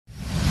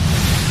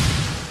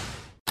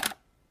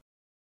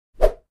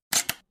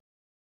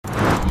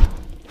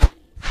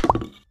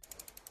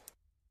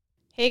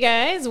Hey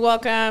guys,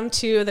 welcome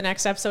to the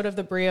next episode of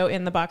the Brio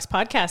in the Box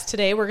podcast.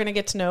 Today we're going to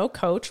get to know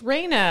Coach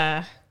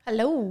Rana.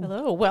 Hello.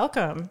 Hello,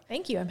 welcome.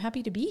 Thank you. I'm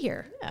happy to be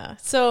here. Yeah.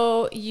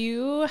 So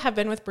you have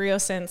been with Brio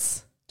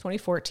since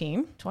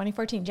 2014.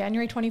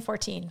 January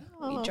 2014,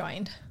 we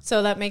joined.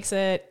 So that makes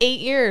it 8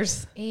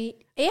 years. 8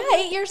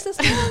 years this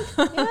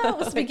month. Yeah, it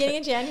was the beginning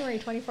of January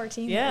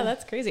 2014. Yeah,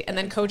 that's crazy. And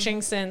then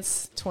coaching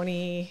since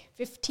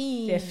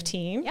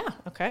 2015. Yeah.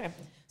 Okay.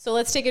 So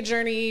let's take a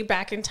journey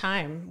back in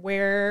time.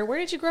 Where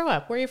did you grow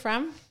up? Where are you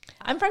from?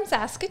 I'm from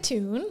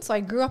Saskatoon, so I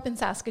grew up in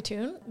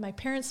Saskatoon. My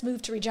parents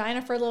moved to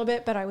Regina for a little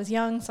bit, but I was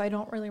young, so I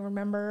don't really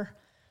remember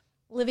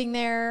living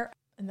there.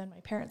 And then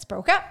my parents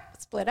broke up,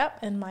 split up,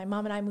 and my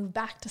mom and I moved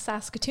back to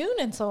Saskatoon,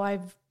 and so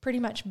I've pretty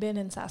much been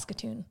in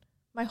Saskatoon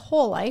my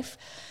whole life.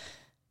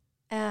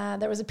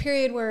 There was a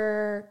period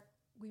where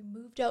we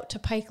moved out to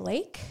Pike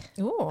Lake.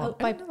 Oh,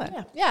 I didn't know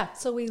that. Yeah.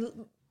 So we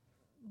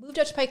moved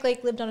out to Pike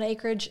Lake, lived on an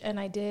acreage, and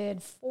I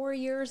did 4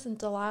 years in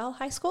Delisle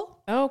High School.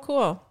 Oh,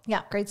 cool.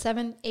 Yeah, grade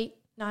 7, 8,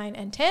 9,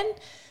 and 10.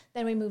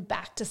 Then we moved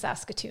back to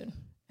Saskatoon.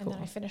 And then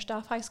I finished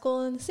off high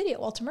school in the city at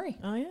Walter Murray.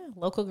 Oh, yeah.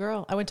 Local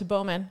girl. I went to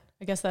Bowman.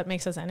 I guess that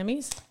makes us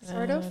enemies.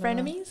 Sort of,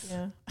 frenemies.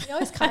 Yeah. We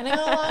always kind of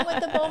got along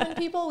with the Bowman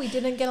people. We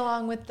didn't get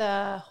along with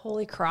the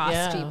Holy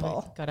Cross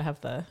people. Got to have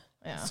the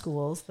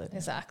schools.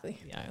 Exactly.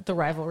 Yeah, the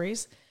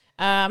rivalries.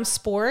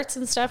 Sports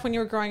and stuff when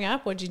you were growing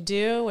up. What'd you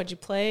do? What'd you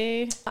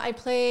play? I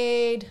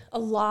played a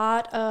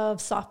lot of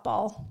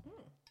softball.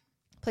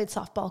 Played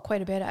softball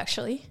quite a bit,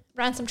 actually.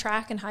 Ran some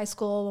track in high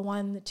school, the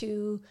 1, the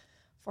 2,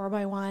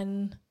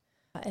 4x1,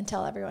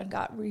 until everyone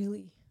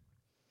grew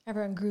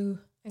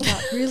and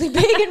got really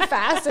big and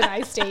fast, and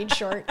I stayed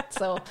short.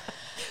 So,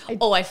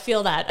 I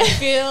feel that. I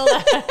feel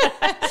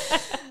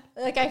that.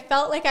 I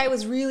felt like I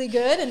was really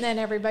good, and then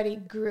everybody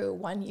grew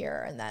 1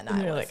 year, and then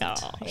you're like, oh,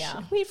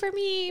 yeah, wait for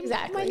me,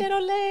 exactly, my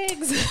little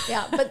legs.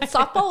 Yeah, but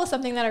softball was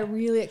something that I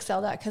really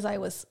excelled at because I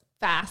was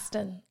fast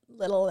and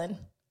little and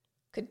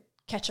could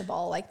catch a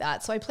ball like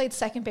that. So I played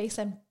second base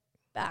and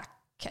back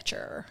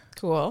catcher.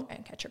 Cool.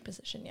 And catcher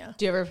position. Yeah.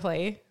 Do you ever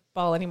play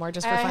ball anymore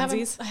just for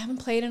funsies? I haven't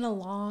played in a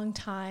long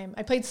time.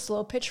 I played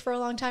slow pitch for a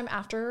long time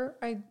after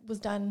I was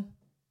done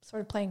sort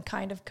of playing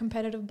kind of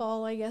competitive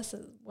ball, I guess,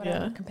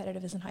 whatever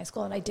competitive is in high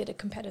school. And I did a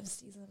competitive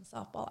season of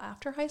softball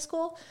after high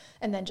school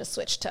and then just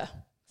switched to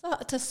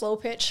slow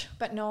pitch.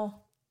 But no,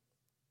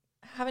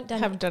 I haven't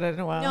done it in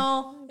a while.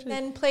 No. And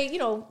then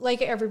played,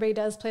 like everybody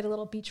does, played a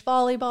little beach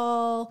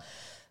volleyball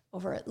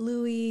over at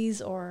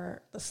Louis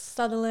or the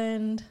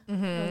Sutherland,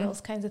 or those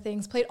kinds of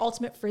things. Played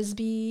ultimate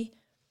frisbee.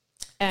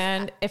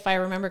 And if I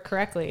remember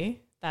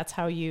correctly, that's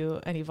how you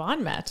and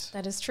Yvonne met.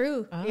 That is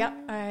true. Oh.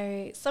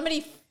 Yeah.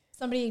 Somebody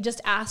just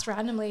asked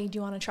randomly, do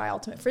you want to try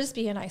ultimate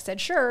frisbee? And I said,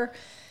 sure.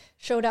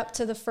 Showed up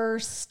to the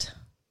first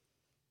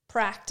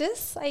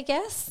practice, I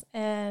guess.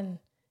 And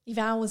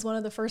Yvonne was one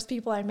of the first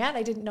people I met.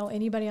 I didn't know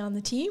anybody on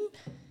the team.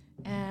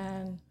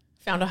 And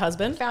Found a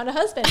husband.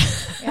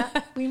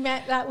 Yeah. We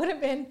met. That would have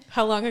been.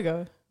 How long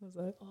ago was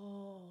that?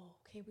 Oh,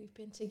 okay. We've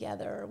been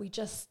together. We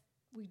just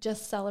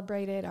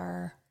celebrated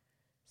our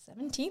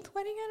 17th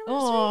wedding anniversary.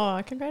 Oh,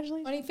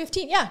 congratulations.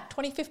 2015. Yeah.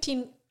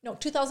 2015. No,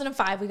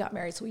 2005 we got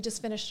married. So we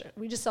just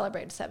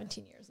celebrated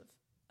 17 years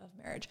of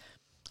marriage.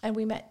 And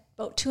we met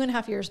about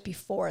 2.5 years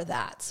before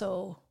that.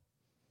 So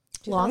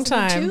long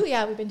time.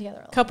 Yeah, we've been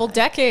together a couple time.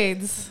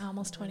 decades.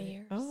 Almost 20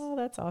 years. Oh,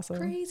 that's awesome.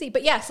 Crazy.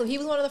 But yeah, so he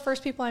was one of the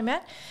first people I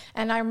met.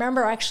 And I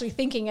remember actually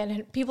thinking,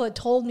 and people had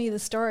told me the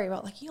story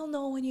about like, you'll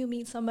know when you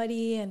meet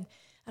somebody. And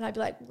I'd be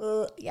like,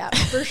 yeah,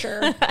 for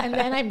sure. And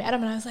then I met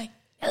him and I was like,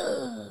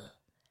 ugh,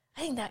 I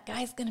think that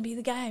guy's going to be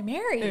the guy I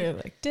marry. You're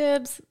like,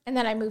 dibs. And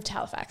then I moved to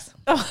Halifax.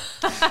 Oh.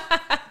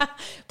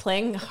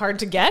 Playing hard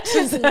to get.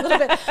 It's a little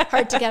bit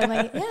hard to get. I'm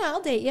like, yeah,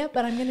 I'll date you,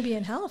 but I'm going to be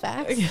in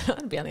Halifax. Yeah,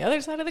 I'll be on the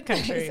other side of the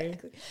country.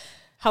 Exactly.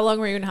 How long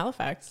were you in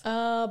Halifax?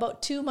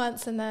 About 2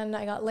 months, and then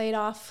I got laid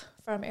off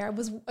from air. I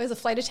was a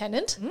flight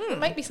attendant. It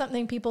might be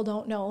something people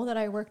don't know that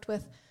I worked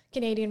with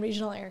Canadian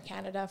Regional Air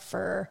Canada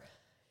for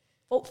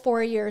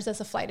 4 years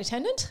as a flight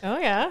attendant. Oh,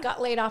 yeah.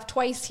 Got laid off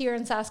twice here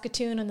in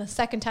Saskatoon, and the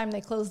second time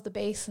they closed the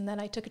base, and then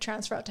I took a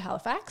transfer out to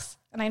Halifax.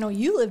 And I know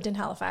you lived in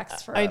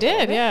Halifax for a little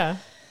bit. Yeah.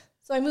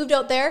 So I moved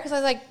out there because I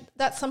was like,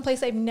 that's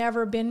someplace I've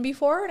never been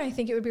before, and I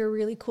think it would be a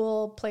really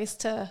cool place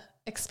to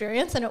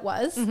experience, and it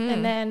was. Mm-hmm.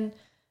 And then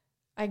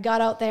I got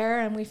out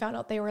there, and we found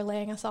out they were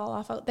laying us all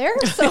off out there.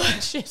 So,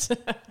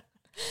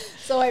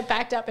 so I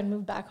backed up and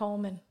moved back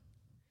home. And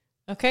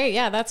okay,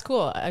 yeah, that's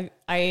cool.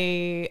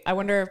 I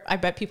wonder. I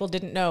bet people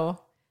didn't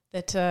know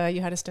that you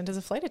had a stint as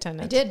a flight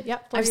attendant. I did.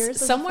 Yep, 4 years.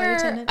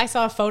 Somewhere I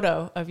saw a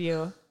photo of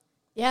you.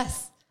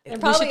 Yes. We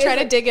should try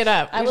to dig it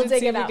up. I will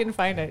dig it up. We can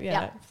find it.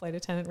 Yeah, Flight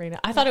attendant Rana.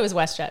 I thought it was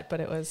WestJet,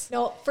 but it was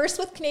first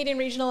with Canadian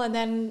Regional, and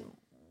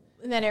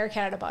then Air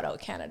Canada bought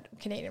out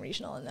Canadian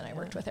Regional, and then I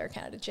worked with Air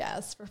Canada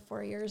Jazz for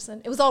 4 years,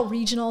 and it was all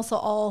regional,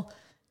 so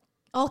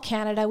all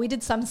Canada. We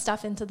did some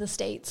stuff into the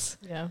States.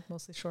 Yeah,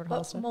 mostly short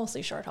haul stuff.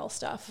 Mostly short haul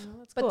stuff.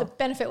 Oh, but the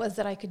benefit was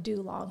that I could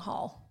do long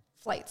haul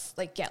flights,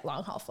 like get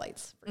long haul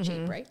flights for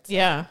cheap, right? So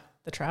yeah,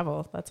 the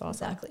travel. That's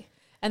awesome. Exactly.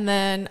 And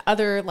then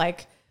other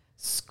like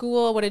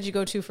school, what did you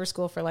go to for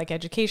school for like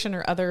education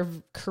or other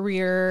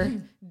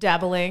career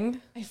dabbling?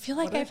 I feel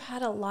like I've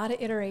had a lot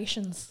of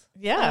iterations.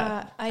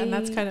 Yeah. And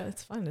that's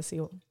it's fun to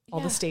see all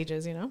the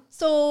stages, you know?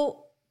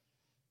 So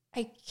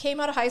I came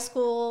out of high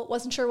school,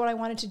 wasn't sure what I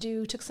wanted to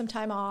do, took some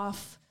time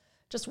off,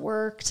 just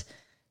worked,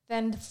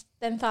 then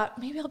thought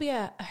maybe I'll be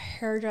a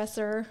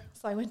hairdresser.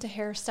 So I went to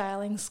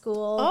hairstyling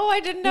school. Oh,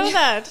 I didn't know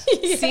that.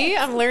 Yes. See,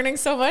 I'm learning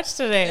so much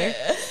today.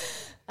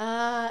 So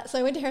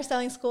I went to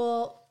hairstyling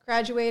school,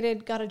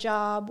 graduated, got a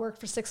job, worked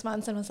for 6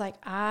 months, and was like,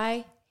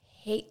 I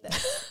hate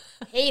this.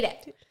 Hate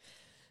it.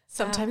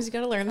 Sometimes you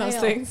got to learn those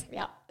things.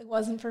 Yeah, it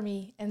wasn't for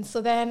me. And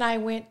so then I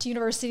went to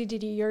university,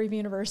 did a year of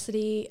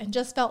university, and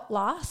just felt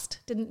lost,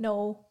 didn't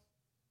know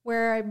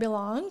where I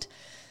belonged.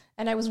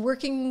 And I was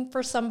working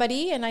for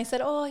somebody, and I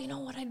said, oh, you know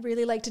what I'd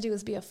really like to do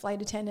is be a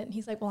flight attendant. And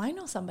he's like, well, I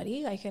know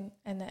somebody. I can.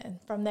 And then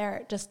from there,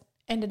 it just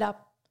ended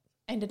up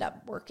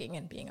working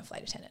and being a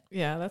flight attendant.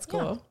 Yeah, that's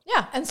cool.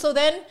 Yeah. And so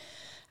then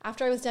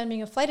after I was done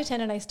being a flight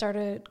attendant, I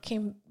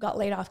got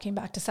laid off, came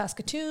back to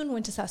Saskatoon,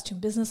 went to Saskatoon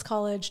Business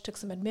College, took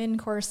some admin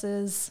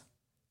courses,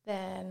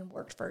 then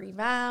worked for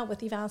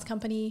with Ivan's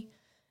company,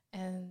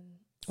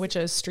 which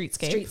is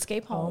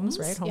Streetscape Homes,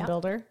 right? Home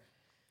builder.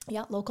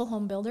 Yeah, local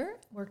home builder.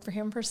 Worked for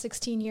him for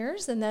 16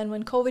 years. And then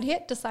when COVID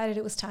hit, decided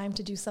it was time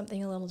to do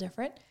something a little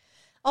different.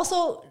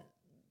 Also,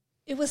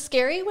 it was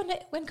scary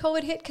when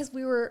COVID hit because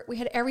we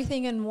had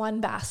everything in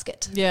one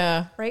basket.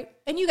 Yeah. Right?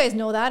 And you guys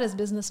know that as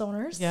business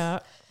owners. Yeah.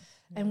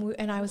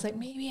 And I was like,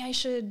 maybe I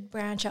should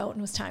branch out, and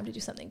it was time to do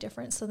something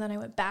different. So then I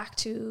went back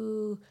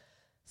to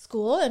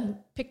school and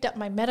picked up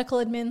my medical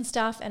admin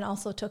stuff and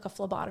also took a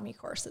phlebotomy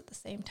course at the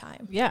same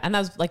time. Yeah. And that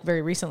was like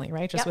very recently,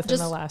 right? Just within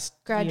the last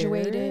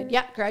graduated. year?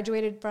 Yeah.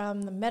 Graduated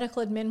from the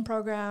medical admin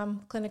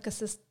program, clinic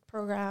assist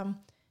program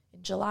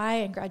in July,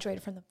 and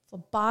graduated from the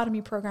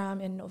phlebotomy program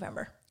in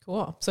November.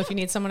 Cool. So if you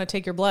need someone to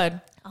take your blood,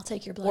 I'll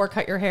take your blood. Or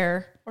cut your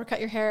hair.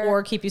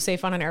 Or keep you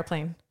safe on an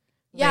airplane.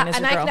 Yeah.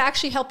 And I can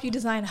actually help you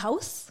design a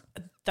house.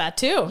 That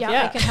too.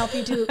 Yeah. I can help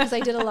you do, because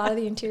I did a lot of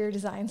the interior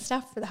design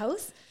stuff for the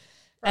house.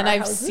 And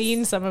I've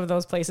seen some of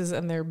those places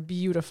and they're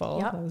beautiful.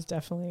 Yep. That was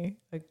definitely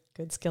a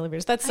good skill of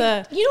yours. That's you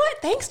know what?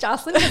 Thanks,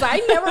 Jocelyn, because I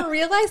never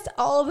realized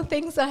all the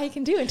things that I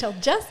can do until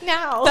just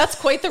now. That's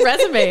quite the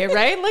resume,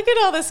 right? Look at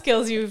all the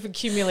skills you've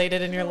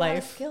accumulated in your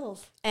life.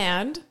 Skills.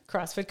 And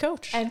CrossFit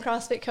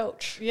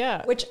coach.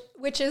 Yeah.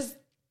 Which is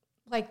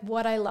like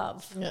what I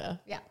love. Yeah.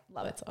 Yeah.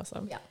 Love That's it.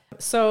 awesome. Yeah.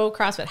 So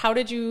CrossFit, how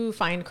did you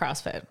find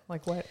CrossFit?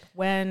 Like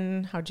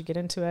how'd you get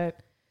into it?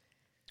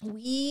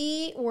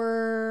 We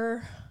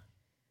were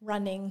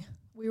running.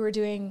 We were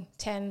doing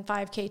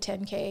 5K,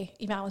 10K.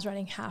 Ivan was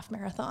running half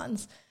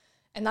marathons,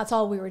 and that's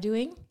all we were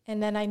doing.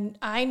 And then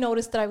I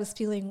noticed that I was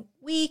feeling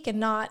weak and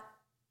not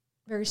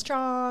very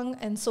strong.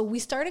 And so we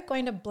started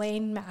going to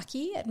Blaine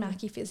Mackey at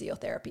Mackey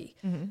Physiotherapy.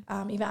 Mm-hmm.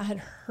 Ivan had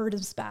hurt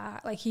his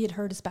back. Like he had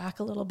hurt his back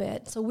a little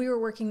bit. So we were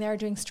working there,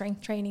 doing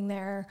strength training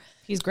there.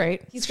 He's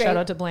great. Shout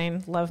out to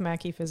Blaine. Love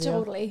Mackey Physio.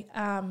 Totally.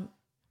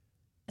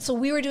 So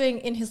we were doing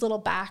in his little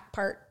back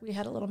part, we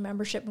had a little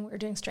membership and we were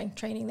doing strength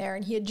training there.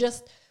 And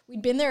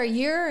we'd been there a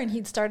year and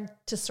he'd started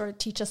to sort of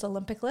teach us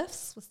Olympic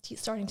lifts,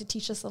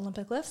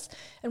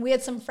 And we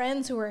had some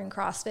friends who were in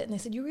CrossFit and they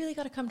said, you really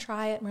got to come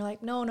try it. And we're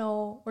like,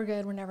 no, we're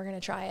good. We're never going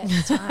to try it.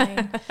 It's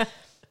fine.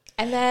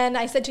 And then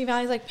I said to Ivan,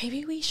 I was like,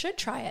 maybe we should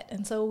try it.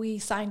 And so we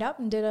signed up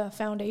and did a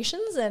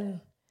foundations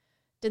and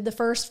did the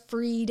first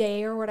free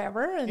day or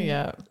whatever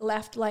and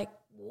left like,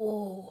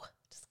 whoa,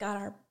 just got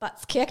our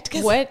butts kicked.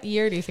 What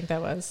year do you think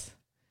that was?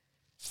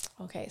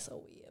 Okay,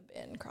 so we have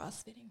been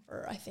CrossFitting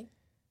for, I think,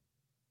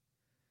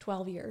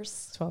 12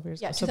 years. 12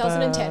 years. Yeah,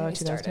 2010 we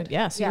started.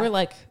 Yeah, so you were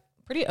like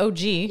pretty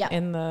OG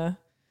in the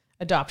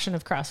adoption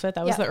of CrossFit.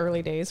 That was the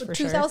early days for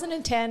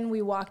 2010,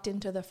 we walked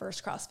into the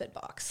first CrossFit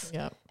box.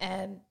 Yeah.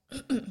 And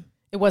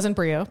it wasn't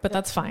Brio, but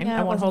that's fine.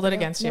 I won't hold it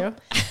against you.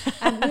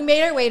 We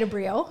made our way to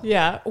Brio.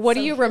 Yeah. What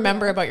do you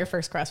remember about your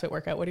first CrossFit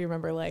workout? What do you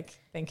remember like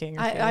thinking?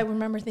 I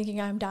remember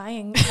thinking I'm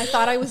dying. I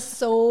thought I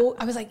was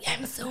like,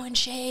 I'm so in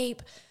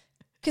shape.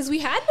 Because we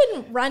had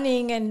been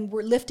running and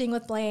we're lifting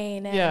with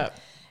Blaine.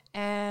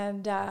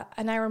 And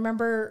I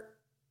remember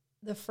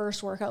the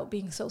first workout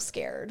being so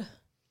scared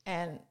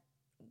and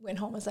went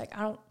home. I was like,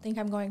 I don't think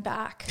I'm going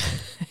back.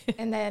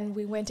 And then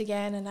we went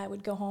again and I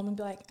would go home and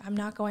be like, I'm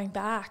not going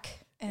back.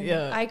 And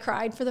I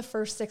cried for the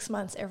first 6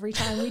 months every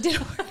time we did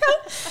a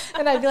workout.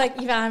 And I'd be like,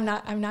 Ivan,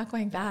 I'm not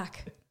going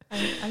back.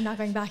 I'm not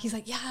going back. He's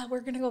like, yeah,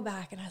 we're going to go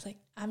back. And I was like,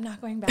 I'm not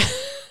going back.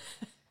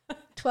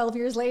 12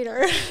 years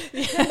later,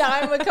 now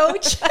I'm a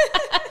coach.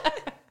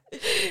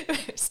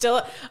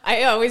 Still,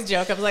 I always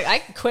joke. I was like, I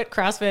quit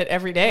CrossFit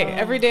every day.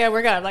 Every day I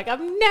work out, I'm like,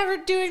 I'm never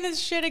doing this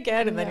shit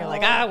again. And then you're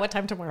like, what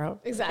time tomorrow?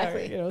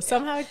 Exactly. Or,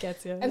 somehow it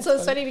gets you. And so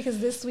it's funny because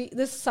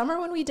this summer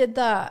when we did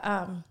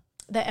the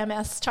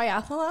MS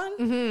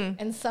triathlon,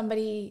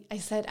 and I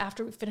said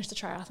after we finished the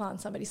triathlon,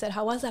 somebody said,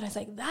 "How was that?" I was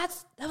like, "That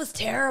was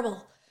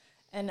terrible."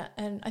 And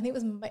I think it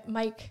was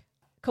Mike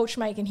Coach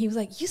Mike, and he was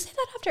like, you say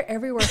that after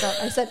every workout.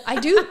 I said, I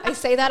do. I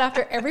say that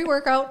after every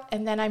workout,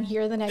 and then I'm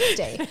here the next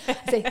day.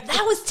 I say,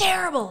 that was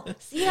terrible.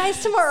 See you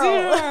guys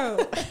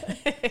tomorrow.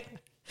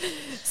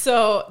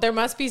 So there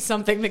must be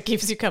something that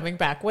keeps you coming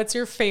back. What's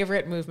your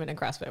favorite movement in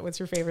CrossFit? What's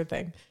your favorite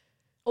thing?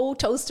 Oh,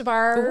 toes to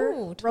bar.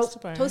 Ooh, toes to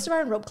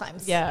bar and rope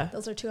climbs. Yeah.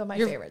 Those are two of my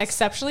You're favorites.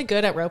 exceptionally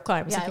good at rope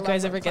climbs. Yeah, if you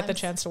guys ever get the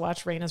chance to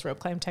watch Rana's rope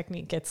climb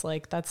technique, it's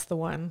like, that's the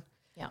one.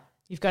 Yeah.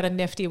 You've got a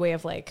nifty way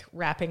of like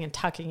wrapping and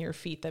tucking your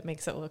feet that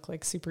makes it look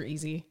like super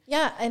easy.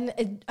 Yeah.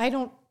 And I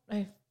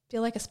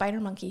feel like a spider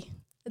monkey.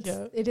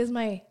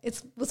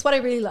 It's what I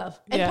really love.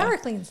 And power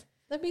cleans.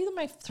 That'd be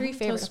my three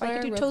favorites. If I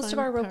could do toes to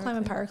bar, rope climb,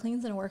 and power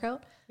cleans in a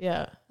workout.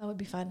 Yeah. That would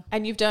be fun.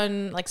 And you've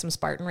done like some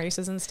Spartan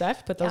races and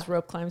stuff, put those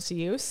rope climbs to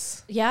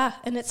use. Yeah.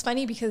 And it's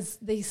funny because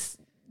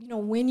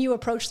when you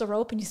approach the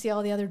rope and you see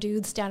all the other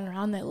dudes standing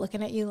around, they're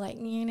looking at you like,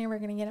 you're never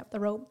going to get up the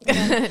rope.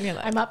 And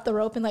like, I'm up the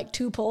rope in like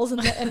 2 pulls.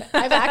 And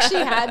I've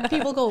actually had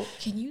people go,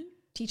 can you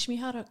teach me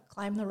how to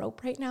climb the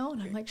rope right now?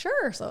 And I'm like,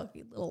 sure. So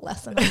a little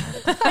lesson on how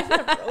to climb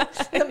the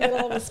rope in the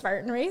middle of a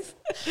Spartan race.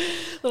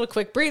 Little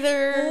quick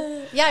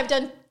breather. Yeah, I've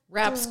done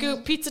wrap,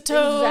 scoop, pizza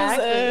toes,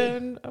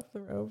 and up the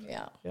rope.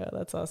 Yeah. Yeah,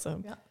 that's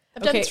awesome. Yeah.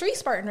 I've done 3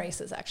 Spartan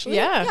races, actually.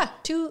 Yeah.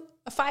 Yeah,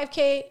 a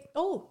 5K,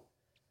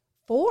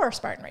 4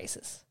 Spartan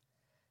races.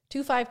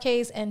 2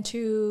 5Ks and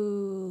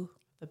 2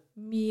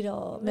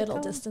 middle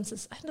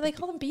distances. Do they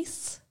call them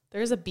beasts?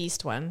 There's a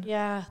beast one.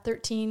 Yeah,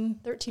 13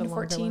 to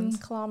 14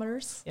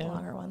 kilometers. Yeah. The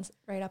longer ones,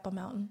 right up a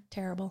mountain.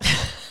 Terrible.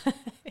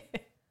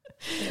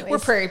 We're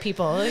prairie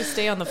people. They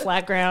stay on the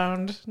flat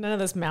ground. None of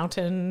this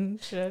mountain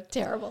shit.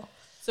 Terrible.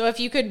 So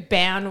if you could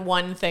ban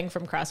one thing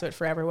from CrossFit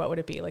forever, what would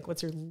it be? Like,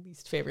 what's your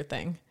least favorite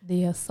thing?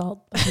 The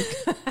assault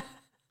bike.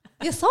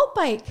 The assault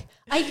bike.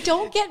 I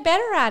don't get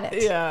better at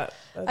it. Yeah.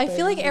 I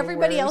feel like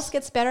everybody else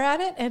gets better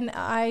at it, and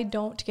I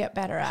don't get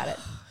better at it.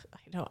 I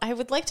know. I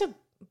would like to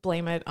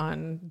blame it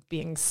on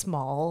being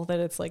small, that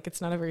it's like,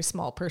 it's not a very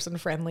small person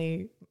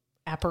friendly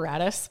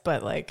apparatus,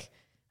 but like,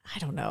 I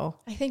don't know.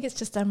 I think it's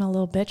just I'm a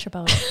little bitch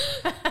about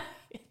it.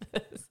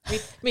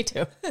 Me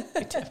too.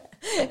 Me too.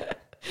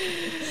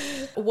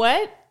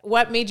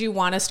 What made you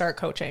want to start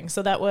coaching?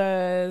 So that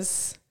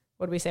was,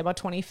 what did we say, about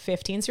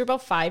 2015? So you're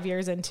about 5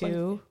 years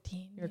into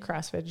your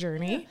CrossFit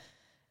journey. Yeah.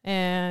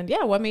 And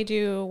what made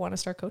you want to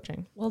start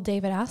coaching? Well,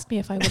 David asked me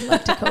if I would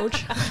like to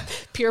coach.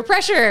 Peer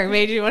pressure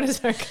made you want to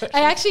start coaching.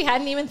 I actually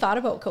hadn't even thought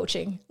about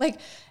coaching.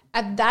 Like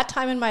at that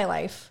time in my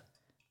life,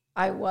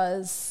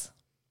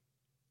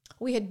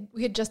 we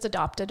had just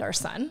adopted our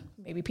son.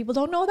 Maybe people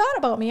don't know that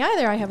about me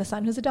either. I have a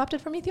son who's adopted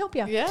from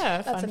Ethiopia.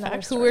 Yeah, that's another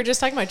fact. story. Who we were just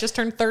talking about, just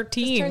turned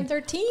 13. Just turned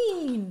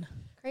 13.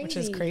 Crazy. Which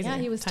is crazy. Yeah,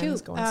 he was Time 2.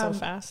 is going so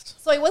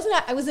fast. So I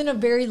was in a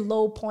very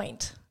low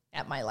point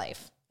at my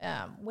life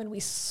when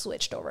we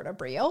switched over to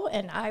Brio,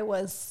 and I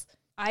was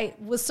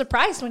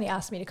surprised when he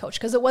asked me to coach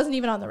because it wasn't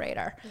even on the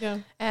radar. Yeah.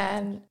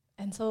 And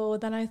so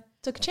then I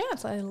took a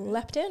chance. I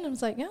leapt in and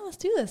was like, yeah, let's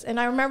do this. And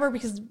I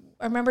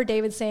remember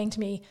David saying to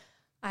me,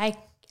 I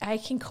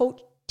can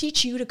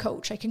teach you to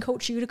coach. I can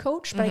coach you to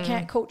coach, but I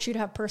can't coach you to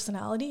have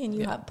personality, and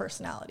you have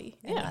personality.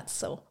 And that's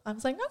so I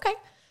was like, okay.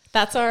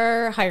 That's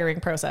our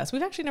hiring process.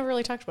 We've actually never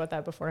really talked about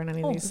that before in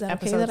any of these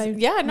episodes.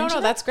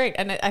 No, that's great.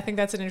 And I think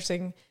that's an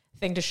interesting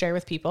thing to share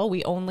with people.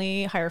 We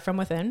only hire from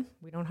within.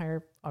 We don't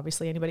hire,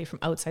 obviously, anybody from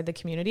outside the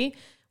community.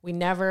 We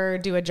never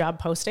do a job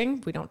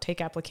posting. We don't take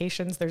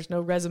applications. There's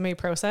no resume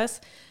process.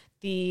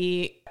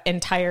 The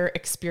entire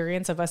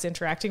experience of us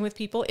interacting with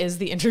people is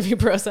the interview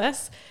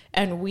process.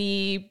 And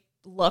we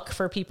look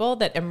for people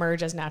that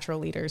emerge as natural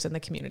leaders in the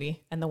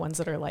community, and the ones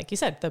that are, like you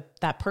said,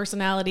 that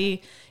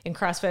personality. In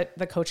CrossFit,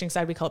 the coaching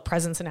side, we call it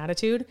presence and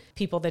attitude.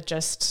 People that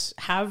just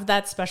have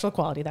that special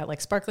quality, that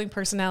like sparkling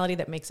personality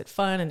that makes it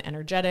fun and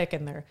energetic,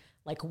 and they're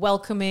like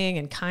welcoming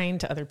and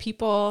kind to other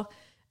people.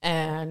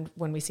 And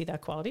when we see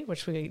that quality,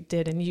 which we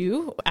did in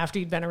you after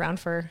you'd been around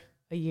for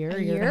a year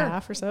and a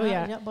half or so.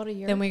 Yeah, about a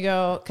year. Then we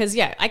go, because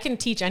I can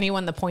teach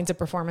anyone the points of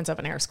performance of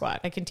an air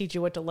squat. I can teach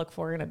you what to look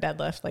for in a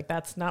deadlift. Like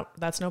that's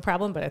no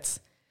problem, but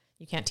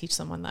you can't teach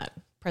someone that.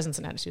 Presence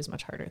and attitude is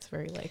much harder. It's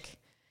very like,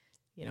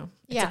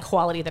 it's a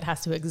quality that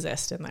has to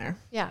exist in there.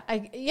 Yeah.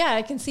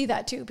 I can see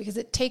that too, because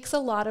it takes a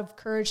lot of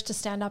courage to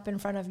stand up in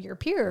front of your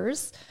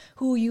peers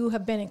who you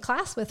have been in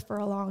class with for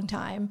a long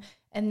time.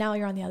 And now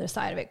you're on the other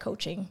side of it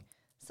coaching.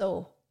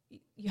 So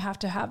you have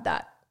to have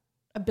that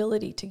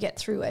ability to get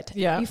through it.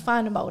 Yeah. Be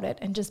fun about it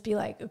and just be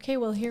like, okay,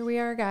 well, here we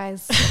are,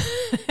 guys.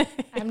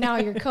 I'm now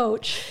your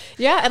coach.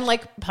 Yeah. And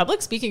like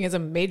public speaking is a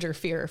major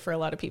fear for a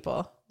lot of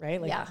people,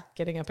 right? Like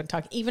getting up and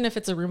talking, even if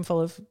it's a room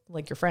full of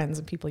like your friends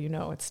and people,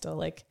 it's still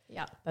like,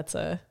 that's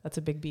a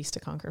big beast to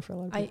conquer for a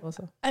lot of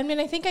people. I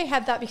mean, I think I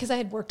had that because I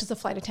had worked as a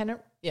flight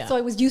attendant. Yeah. So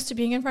I was used to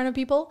being in front of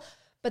people,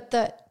 but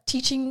the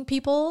teaching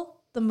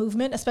people, the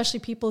movement, especially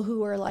people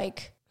who were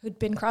like, who'd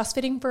been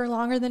CrossFitting for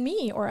longer than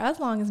me or as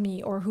long as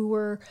me, or who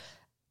were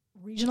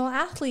regional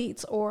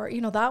athletes, or,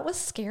 that was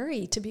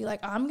scary to be like,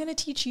 I'm going to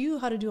teach you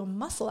how to do a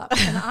muscle up.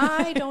 And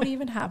I don't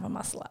even have a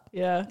muscle up.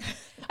 Yeah.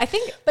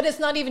 But it's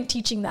not even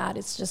teaching that.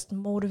 It's just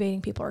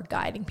motivating people or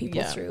guiding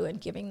people through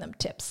and giving them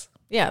tips.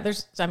 Yeah.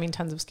 There's,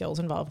 tons of skills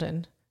involved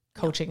in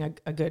coaching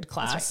a good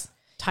class. Right.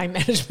 Time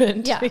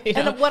management. Yeah.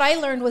 And what I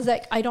learned was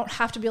that I don't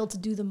have to be able to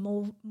do the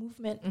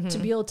movement to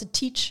be able to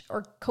teach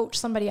or coach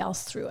somebody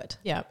else through it.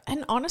 Yeah.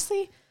 And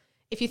honestly,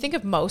 if you think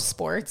of most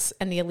sports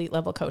and the elite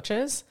level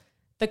coaches,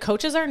 the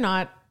coaches are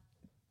not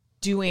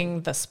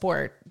doing the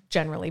sport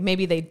generally.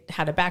 Maybe they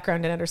had a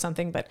background in it or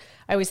something, but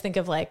I always think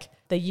of like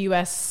the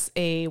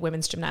USA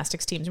women's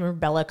gymnastics teams. Remember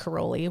Bella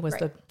Caroli was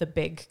the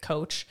big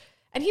coach,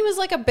 and he was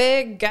like a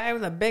big guy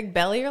with a big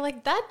belly. You're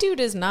like, that dude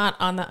is not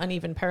on the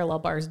uneven parallel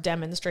bars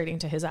demonstrating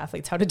to his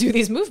athletes how to do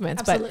these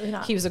movements. Absolutely but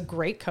not. He was a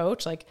great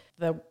coach. Like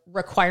the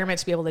requirement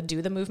to be able to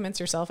do the movements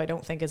yourself, I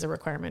don't think is a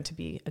requirement to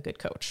be a good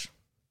coach.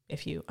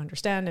 If you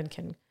understand and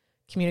can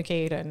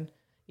communicate and,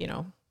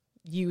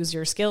 use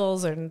your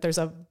skills, and there's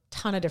a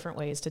ton of different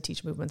ways to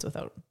teach movements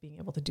without being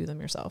able to do them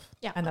yourself.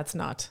 Yeah. And that's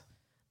not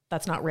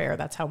rare.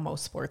 That's how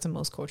most sports and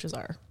most coaches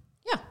are.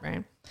 Yeah.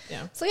 Right.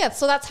 Yeah.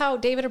 So that's how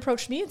David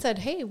approached me and said,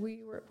 hey,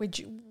 we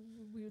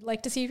would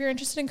like to see if you're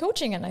interested in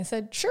coaching. And I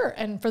said, sure.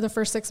 And for the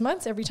first 6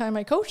 months, every time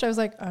I coached, I was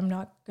like, I'm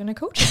not going to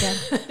coach again.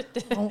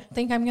 I don't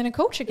think I'm going to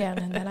coach again.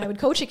 And then I would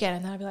coach again.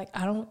 And then I'd be like,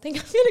 I don't think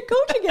I'm going to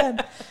coach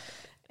again.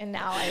 And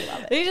now I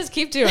love it. You just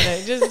keep doing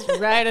it. Just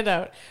ride it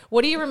out.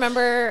 What do you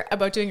remember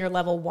about doing your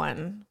level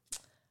 1?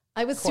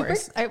 I was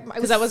course? super,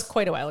 because that was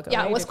quite a while ago.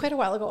 Yeah, right? it was quite a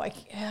while ago.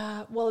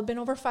 Well, it'd been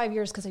over 5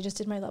 years because I just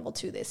did my level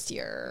 2 this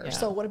year. Yeah.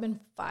 So it would have been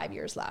 5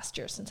 years last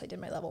year since I did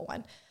my level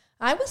 1.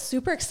 I was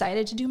super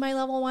excited to do my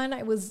level 1.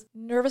 I was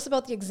nervous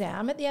about the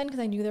exam at the end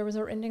because I knew there was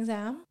a written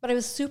exam, but I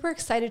was super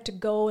excited to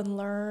go and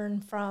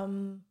learn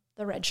from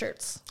the red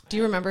shirts. Do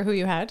you remember who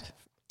you had?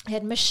 I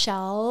had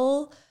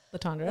Michelle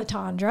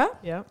Latondra,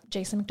 yeah,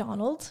 Jason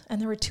McDonald, and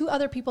there were 2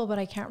 other people, but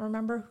I can't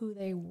remember who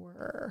they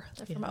were.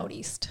 They're from out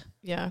east.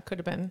 Yeah, could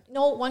have been.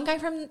 No, one guy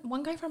from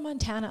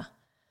Montana.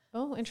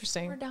 Oh,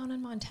 interesting. We're down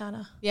in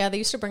Montana. Yeah, they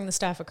used to bring the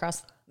staff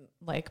across,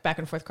 like back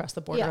and forth across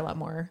the border a lot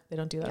more. They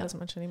don't do that as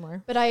much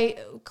anymore. But I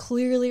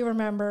clearly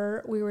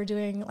remember we were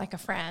doing like a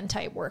Fran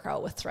type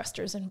workout with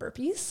thrusters and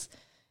burpees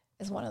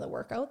as one of the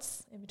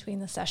workouts in between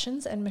the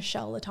sessions, and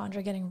Michelle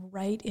Latondra getting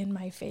right in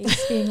my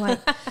face being like,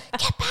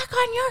 get back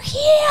on your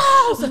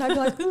heels. And I'd be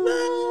like,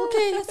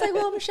 okay, yes I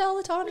will,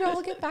 Michelle Latondra,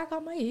 I'll get back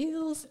on my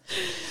heels.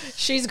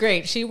 She's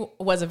great. She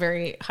was a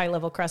very high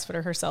level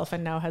CrossFitter herself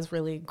and now has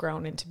really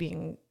grown into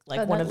being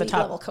like one of the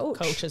top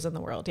coaches in the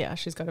world. Yeah,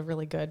 she's got a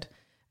really good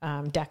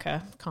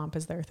DECA comp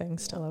is their thing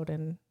still out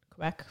in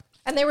Quebec.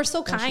 And they were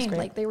so kind,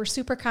 like they were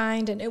super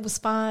kind, and it was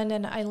fun,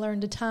 and I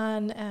learned a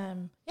ton.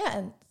 And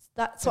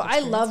so I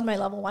loved my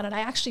level 1, and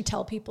I actually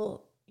tell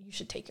people you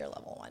should take your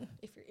level 1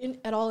 if you're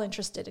at all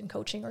interested in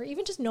coaching or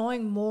even just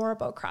knowing more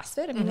about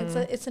CrossFit. I mean,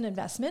 it's an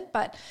investment,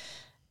 but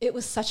it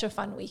was such a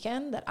fun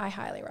weekend that I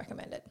highly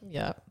recommend it.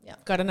 Yeah.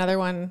 Got another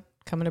one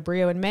coming to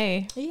Brio in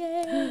May.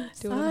 Yeah.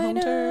 Doing home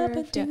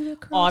turf. Yeah.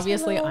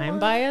 Obviously, I'm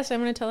biased.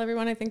 I'm going to tell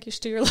everyone I think you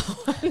should do your level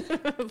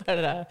 1,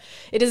 but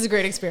it is a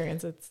great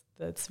experience.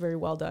 It's very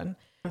well done.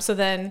 So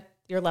then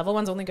your level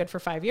 1's only good for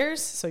 5 years.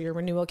 So your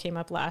renewal came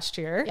up last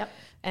year. Yep.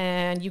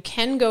 And you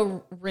can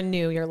go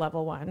renew your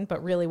level 1,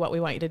 but really what we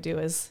want you to do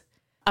is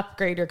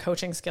upgrade your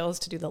coaching skills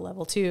to do the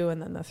level 2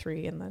 and then the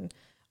 3 and then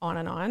on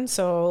and on.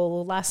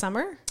 So last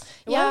summer?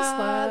 It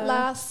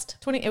was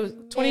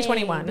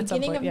 2021.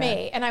 Beginning of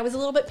May. And I was a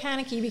little bit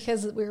panicky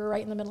because we were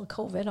right in the middle of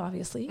COVID,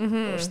 obviously.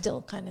 We're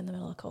still kind of in the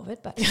middle of COVID,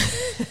 but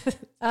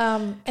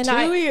and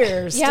 2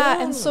 years.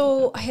 Yeah. And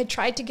so I had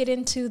tried to get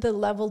into the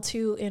level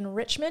 2 in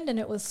Richmond, and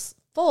it was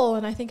full.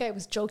 And I think I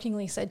was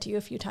jokingly said to you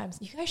a few times,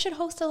 you guys should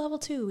host a level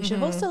 2. We should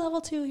host a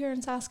level 2 here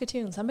in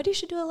Saskatoon. Somebody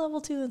should do a level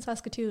 2 in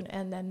Saskatoon.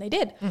 And then they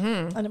did.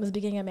 And it was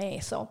beginning of May.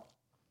 So,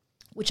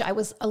 which I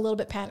was a little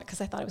bit panicked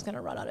because I thought I was going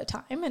to run out of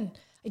time, and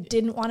I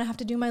didn't want to have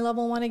to do my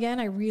level 1 again.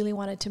 I really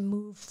wanted to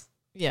move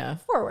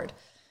forward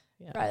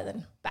rather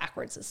than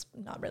backwards. Is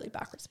not really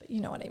backwards, but you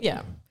know what I mean.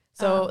 Yeah.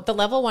 So the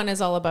level 1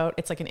 is all about,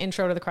 it's like an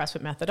intro to the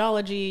CrossFit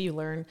methodology. You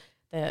learn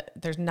that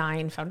there's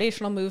 9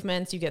 foundational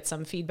movements. You get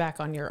some feedback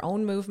on your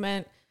own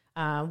movement.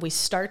 We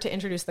start to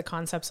introduce the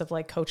concepts of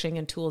like coaching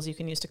and tools you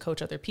can use to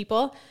coach other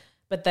people.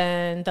 But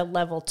then the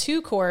level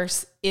 2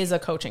 course is a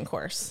coaching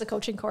course. It's a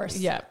coaching course.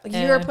 Yeah. Like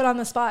you're put on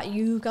the spot.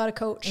 You've got to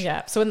coach.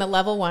 Yeah. So in the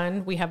level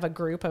 1, we have a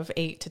group of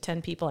 8 to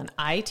 10 people and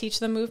I teach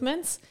the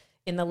movements.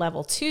 In the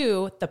level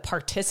 2, the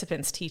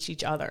participants teach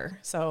each other.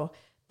 So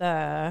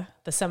the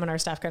seminar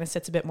staff kind of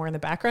sits a bit more in the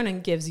background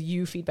and gives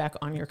you feedback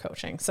on your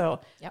coaching. So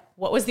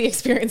what was the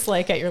experience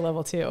like at your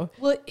level 2?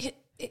 Well,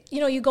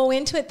 you go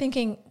into it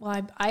thinking,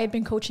 well, I had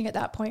been coaching at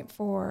that point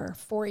for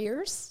 4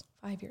 years.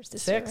 5 years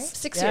this year, right?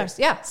 6 years.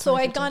 Yeah. So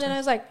I'd gone and I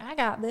was like, I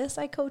got this.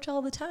 I coach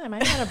all the time. I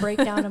know how to break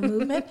down a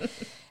movement,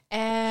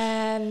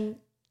 and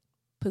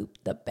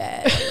pooped the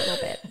bed a little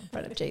bit in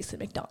front of Jason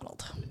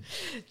McDonald.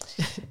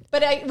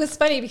 But it was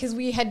funny because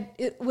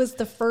it was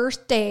the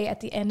first day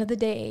at the end of the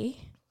day,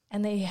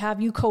 and they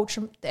have you coach,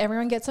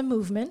 everyone gets a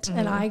movement,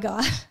 and I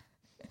got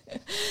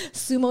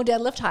sumo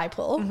deadlift high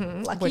pull,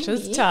 which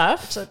is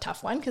tough. It's a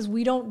tough one because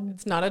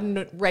it's not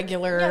a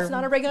regular. Yeah, it's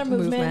not a regular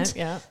movement.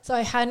 Yeah. So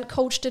I hadn't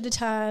coached it a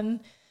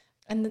ton,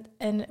 and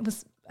it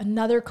was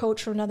another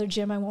coach from another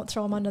gym. I won't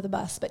throw him under the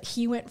bus, but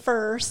he went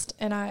first.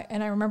 And I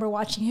remember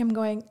watching him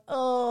going,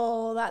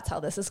 oh, that's how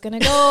this is going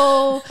to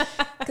go.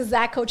 Because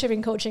that coach had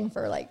been coaching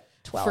for like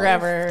 12,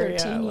 forever,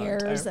 13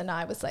 years. And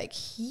I was like,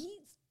 he's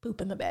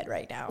pooping the bed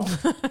right now.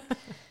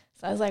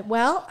 So I was like,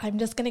 well, I'm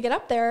just going to get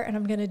up there and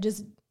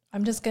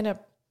I'm just going to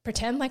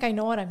pretend like I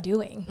know what I'm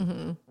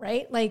doing.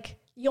 Right? Like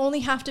you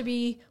only have to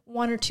be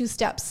 1 or 2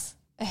 steps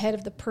ahead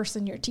of the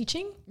person you're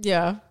teaching.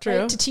 Yeah, true.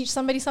 Right? To teach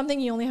somebody something,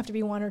 you only have to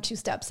be 1 or 2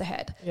 steps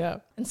ahead. Yeah.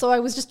 And so I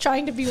was just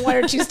trying to be 1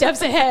 or 2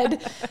 steps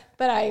ahead,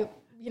 but I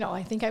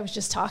think I was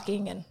just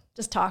talking and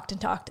just talked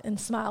and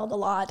smiled a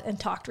lot and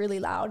talked really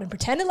loud and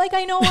pretended like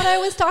I know what I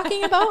was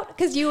talking about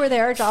because you were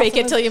there. Jocelyn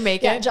Fake it till you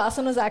make it.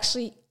 Jocelyn was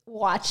actually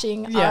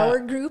watching our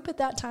group at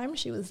that time.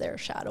 She was there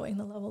shadowing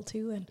the level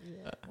 2 and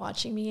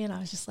watching me, and I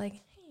was just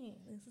like,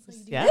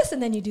 you do this,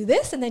 and then you do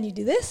this, and then you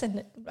do this,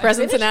 and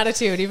presence and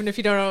attitude. Even if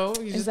you don't know,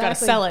 you just got to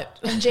sell it.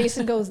 And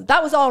Jason goes,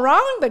 "That was all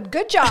wrong, but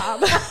good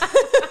job."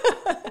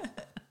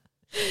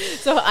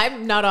 So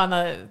I'm not on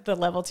the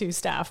level 2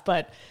 staff,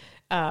 but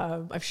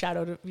I've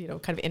shadowed,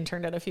 kind of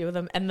interned at a few of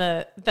them, and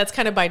that's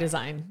kind of by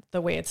design.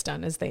 The way it's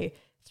done is they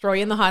throw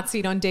you in the hot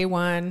seat on day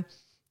 1.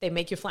 They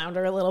make you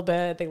flounder a little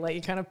bit. They let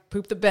you kind of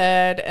poop the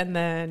bed, and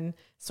then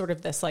sort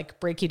of this like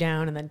break you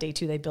down. And then day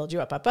 2, they build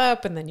you up.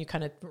 And then you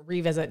kind of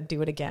revisit and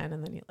do it again.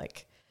 And then you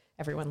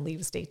everyone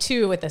leaves day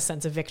 2 with this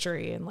sense of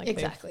victory and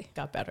exactly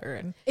got better.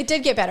 And it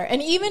did get better.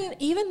 And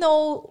even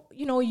though,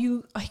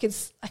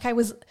 I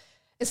was,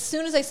 as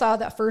soon as I saw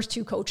that first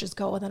 2 coaches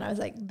go, and then I was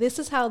like, this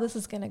is how this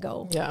is going to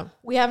go. Yeah.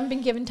 We haven't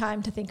been given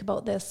time to think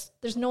about this.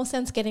 There's no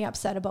sense getting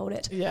upset about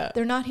it. Yeah.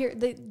 They're not here.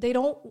 They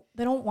don't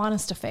want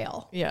us to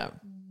fail. Yeah.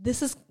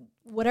 This is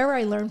whatever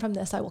I learned from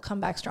this, I will come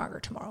back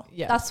stronger tomorrow.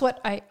 Yeah. That's what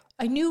I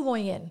knew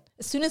going in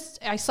as soon as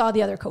I saw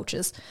the other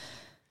coaches.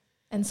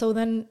 And so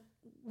then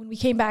when we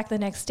came back the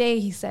next day,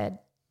 he said,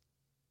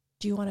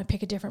 do you want to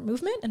pick a different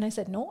movement? And I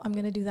said, no, I'm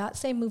going to do that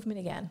same movement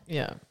again.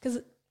 Yeah. Because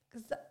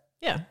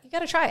you got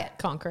to try it.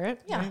 Conquer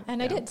it. Yeah. Right?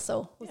 And I did.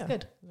 So it was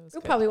good.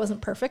 It probably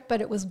wasn't perfect,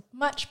 but it was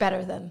much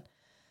better than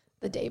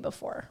the day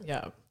before.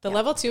 Yeah. The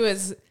level 2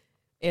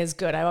 is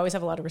good. I always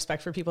have a lot of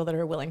respect for people that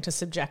are willing to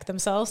subject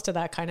themselves to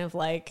that kind of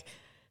like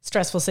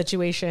stressful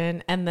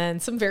situation, and then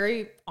some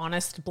very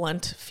honest,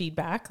 blunt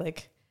feedback.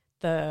 Like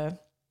the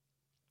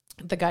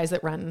guys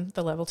that run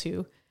the level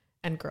 2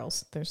 and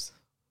girls, there's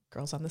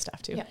girls on the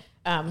staff too.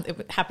 Yeah.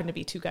 It happened to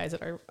be 2 guys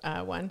that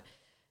are one.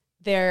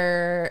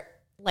 They're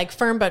like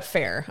firm but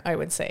fair, I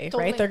would say,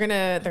 totally.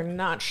 Right? They're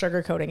not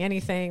sugarcoating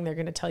anything. They're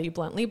going to tell you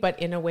bluntly, but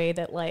in a way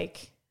that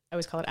like, I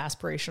always call it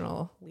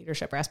aspirational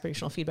leadership or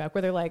aspirational feedback,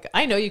 where they're like,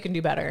 I know you can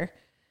do better.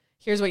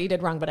 Here's what you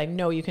did wrong, but I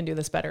know you can do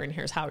this better, and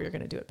here's how you're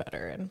going to do it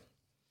better. And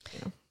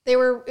it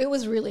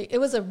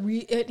was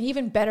an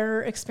even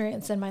better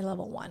experience than my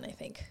level 1, I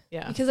think.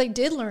 Yeah. Because I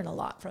did learn a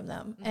lot from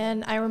them. Mm-hmm.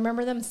 And I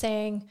remember them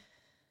saying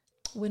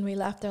when we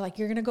left, they're like,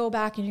 you're going to go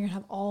back and you're going to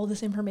have all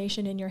this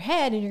information in your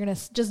head and you're going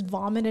to just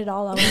vomit it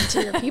all out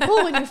into your people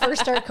when you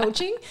first start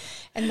coaching.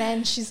 And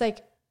then she's like,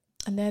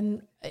 and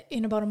then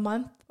in about a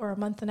month or a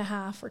month and a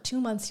half or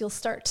 2 months, you'll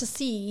start to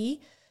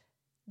see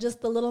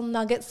just the little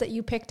nuggets that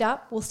you picked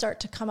up will start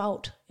to come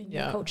out in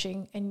your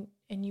coaching, and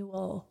you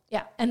will,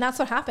 and that's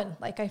what happened.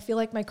 Like, I feel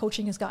like my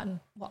coaching has gotten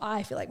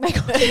better.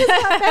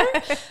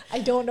 I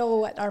don't know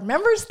what our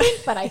members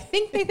think, but I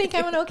think they think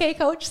I'm an okay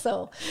coach.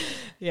 So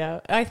yeah,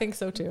 I think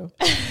so too.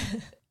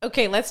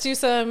 Okay, let's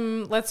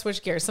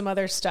switch gears, some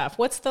other stuff.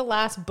 What's the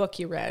last book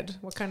you read?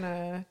 What kind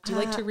of, do you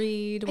like to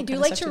read? I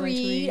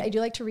do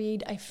like to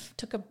read. I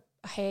took a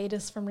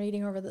hiatus from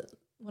reading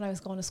when I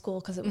was going to school,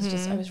 because it was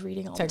just, I was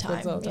reading all the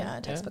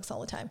time. Textbooks all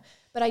the time.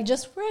 But I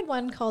just read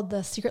one called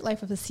The Secret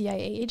Life of a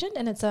CIA Agent,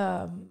 and it's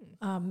a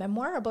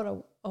memoir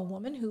about a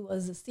woman who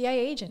was a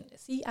CIA agent,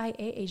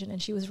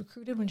 and she was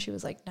recruited when she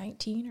was like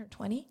 19 or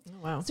 20. Oh,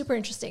 wow. Super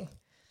interesting.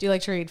 Do you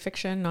like to read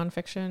fiction,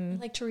 nonfiction?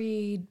 I like to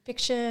read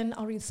fiction.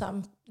 I'll read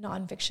some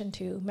nonfiction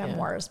too.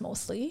 Memoirs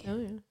mostly. Oh,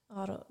 yeah.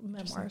 Auto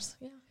memoirs.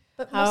 Yeah.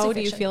 But how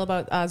do you feel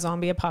about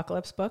zombie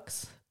apocalypse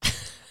books?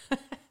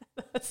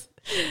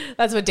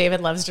 That's what David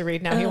loves to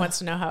read now. He wants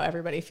to know how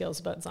everybody feels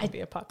about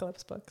zombie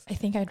apocalypse books. I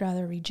think I'd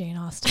rather read Jane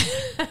Austen.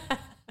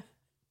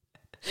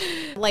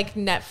 Like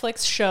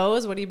Netflix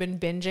shows, what have you been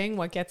binging?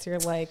 What gets your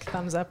like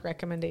thumbs up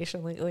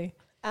recommendation lately?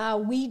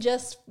 We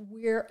just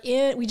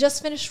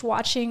finished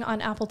watching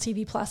on Apple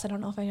TV Plus. I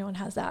don't know if anyone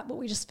has that, but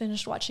we just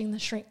finished watching The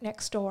Shrink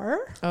Next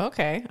Door. Oh,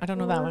 okay. I don't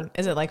know that one.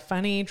 Is it like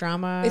funny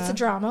drama? It's a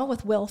drama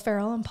with Will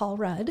Ferrell and Paul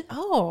Rudd.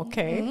 Oh,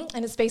 okay. Mm-hmm.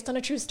 And it's based on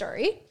a true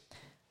story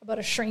about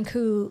a shrink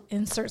who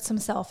inserts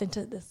himself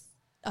into this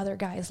other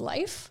guy's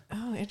life.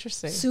 Oh,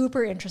 interesting.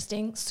 Super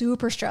interesting,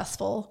 super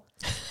stressful,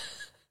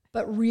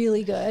 but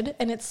really good.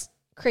 And it's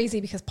crazy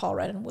because Paul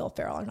Rudd and Will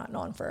Ferrell are not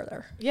known for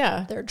their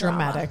drama.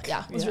 Dramatic.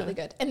 Yeah, it was really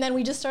good. And then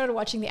we just started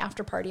watching The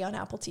After Party on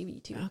Apple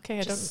TV too. Okay,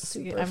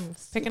 I'm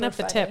picking up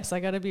the tips. I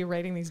got to be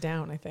writing these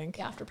down, I think.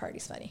 The After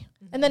Party's funny.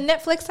 Mm-hmm. And then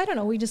Netflix, I don't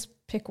know, we just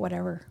pick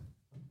whatever.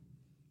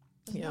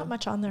 There's not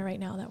much on there right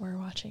now that we're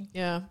watching.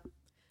 Yeah.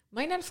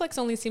 My Netflix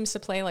only seems to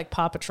play like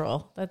Paw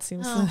Patrol. That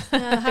seems yeah,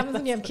 it happens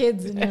when you have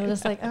kids and you're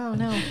just like, oh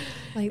no.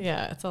 Like,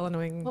 yeah, it's all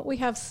annoying. What we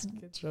have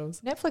kids shows.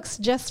 Netflix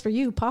suggests for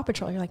you Paw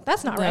Patrol. You're like,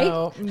 that's not right.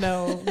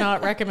 No,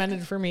 not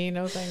recommended for me.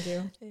 No, thank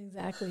you.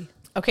 Exactly.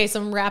 Okay,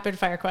 some rapid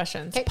fire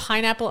questions. Okay.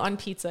 Pineapple on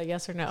pizza,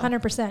 yes or no?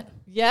 100%.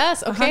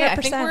 Yes. Okay, 100%. I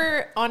think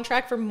we're on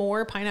track for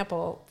more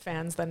pineapple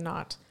fans than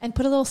not. And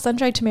put a little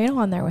sun-dried tomato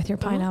on there with your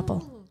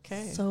pineapple. Oh,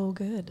 okay. So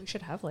good. We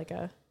should have like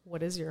a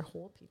what is your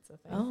whole pizza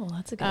thing? Oh,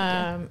 that's a good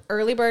idea.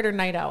 Early bird or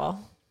night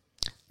owl?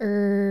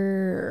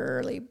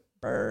 Early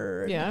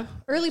bird. Yeah.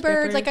 Early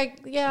bird. Like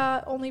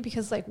only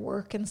because like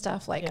work and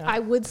stuff. Like I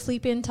would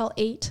sleep in till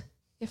 8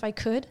 if I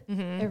could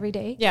every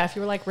day. Yeah. If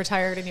you were like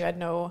retired and you had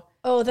no.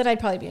 Oh, then I'd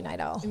probably be a night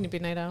owl. You'd be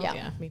a night owl?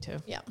 Yeah, me too.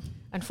 Yeah.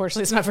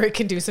 Unfortunately, it's not very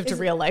conducive to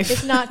real life.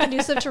 It's not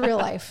conducive to real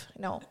life.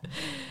 No.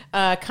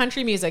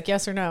 Country music,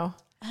 yes or no?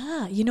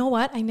 You know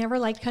what? I never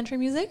liked country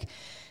music.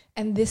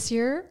 And this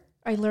year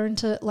I learned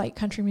to like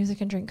country music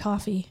and drink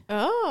coffee.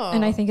 Oh.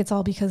 And I think it's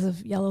all because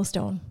of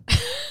Yellowstone.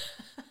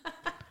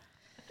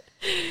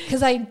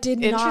 Because I did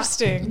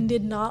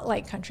not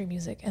like country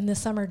music. And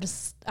this summer,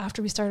 just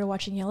after we started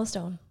watching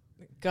Yellowstone,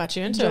 got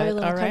you into it. A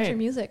little country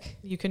music.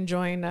 You can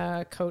join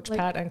Coach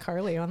Pat and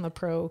Carly on the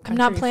pro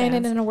country. I'm not playing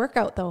it in a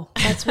workout though.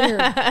 That's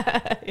weird.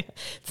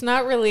 It's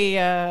not really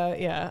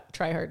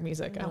try hard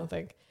music, no. I don't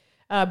think.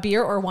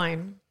 Beer or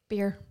wine?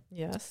 Beer.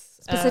 Yes.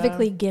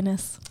 Specifically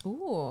Guinness.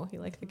 Ooh, you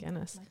like the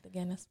Guinness. I like the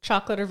Guinness.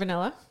 Chocolate or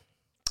vanilla?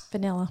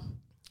 Vanilla.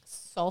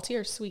 Salty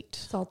or sweet?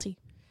 Salty.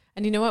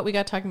 And you know what we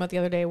got talking about the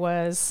other day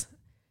was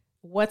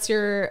what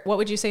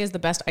would you say is the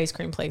best ice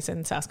cream place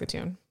in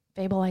Saskatoon?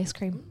 Fable ice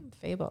cream.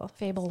 Fable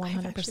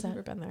 100%.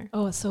 Never been there.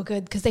 Oh, it's so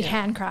good because they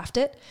handcraft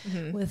it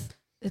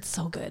it's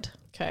so good.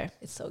 Okay.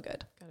 It's so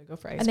good. Gotta go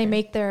for ice cream. And they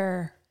make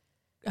their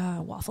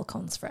waffle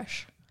cones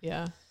fresh.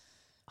 Yeah.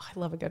 Oh, I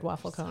love a good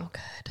waffle cone. So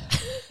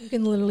good. You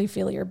can literally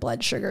feel your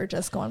blood sugar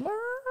just going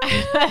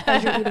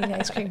as you're eating the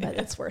ice cream, but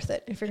it's worth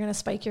it. If you're going to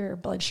spike your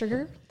blood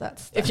sugar,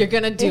 if you're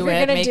going to do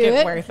it, make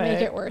it worth it.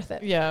 Make it worth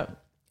it. Yeah.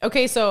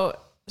 Okay. So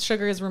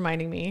sugar is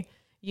reminding me,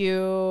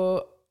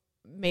 you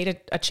made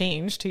a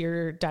change to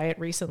your diet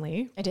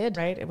recently. I did.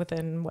 Right?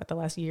 Within the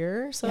last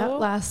year or so? Yeah,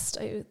 last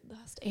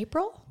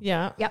April.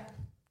 Yeah. Yep.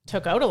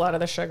 Took out a lot of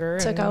the sugar.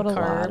 Took out a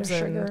lot of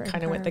sugar and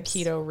kind of went the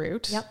keto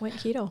route. Yep, went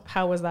keto.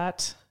 How was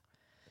that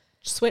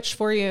switch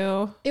for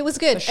you? It was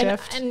good. The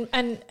shift?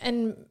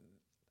 And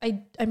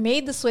I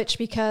made the switch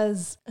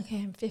because,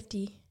 I'm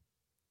 50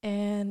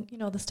 and,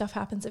 the stuff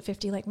happens at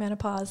 50, like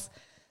menopause.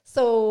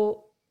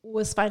 So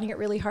was finding it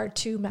really hard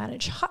to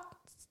manage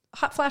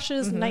hot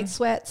flashes, night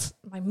sweats,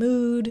 my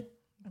mood.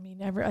 I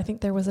mean, I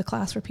think there was a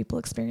class where people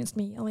experienced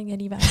me yelling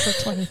at Evan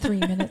for 23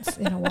 minutes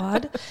in a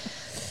WOD.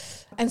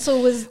 And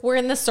so we're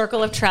in the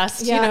circle of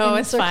trust,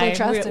 it's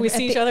fine. We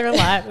see each other a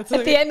lot.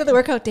 At the end of the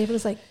workout, David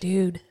was like,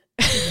 dude,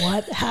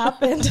 what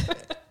happened?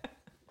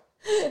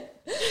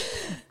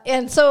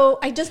 And so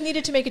I just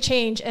needed to make a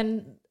change.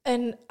 And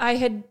I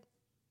had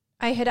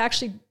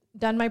actually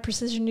done my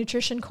precision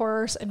nutrition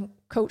course and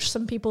coached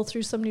some people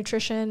through some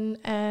nutrition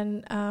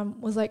and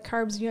was like,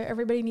 carbs,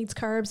 everybody needs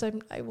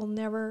carbs. I will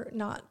never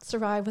not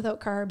survive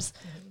without carbs.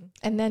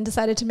 And then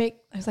decided I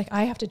was like,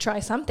 I have to try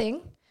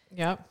something.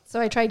 Yep. So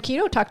I tried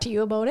keto, talked to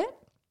you about it.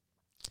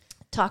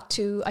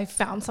 I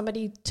found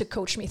somebody to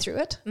coach me through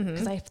it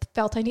because I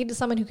felt I needed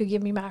someone who could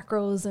give me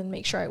macros and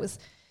make sure I was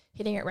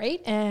hitting it right.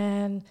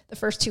 And the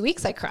first 2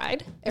 weeks I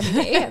cried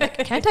every day. I'm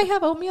like, can't I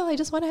have oatmeal? I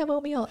just want to have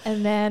oatmeal.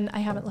 And then I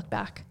haven't looked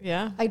back.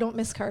 Yeah. I don't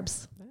miss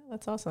carbs. Yeah,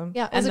 that's awesome.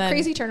 Yeah. It was a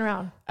crazy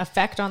turnaround.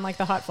 Effect on like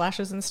the hot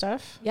flashes and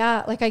stuff?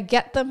 Yeah. Like I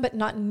get them, but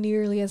not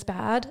nearly as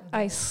bad.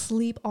 I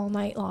sleep all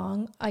night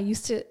long. I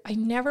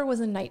never was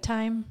a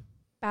nighttime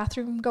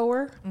bathroom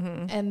goer.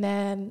 And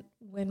then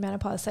when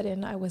menopause set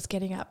in, I was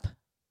getting up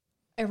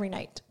every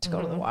night to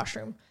go to the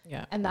washroom.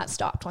 Yeah. And that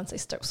stopped once I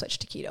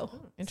switched to keto.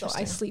 So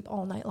I sleep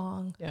all night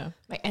long. Yeah.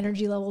 My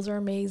energy levels are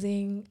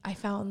amazing. I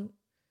found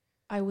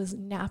I was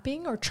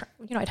napping or,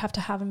 I'd have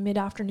to have a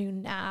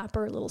mid-afternoon nap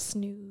or a little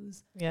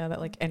snooze. Yeah. That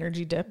like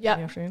energy dip.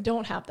 Yeah.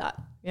 Don't have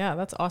that. Yeah.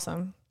 That's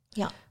awesome.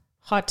 Yeah.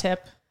 Hot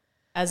tip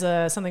as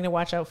something to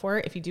watch out for.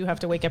 If you do have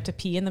to wake up to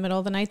pee in the middle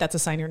of the night, that's a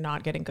sign you're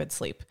not getting good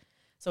sleep.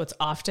 So it's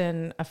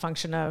often a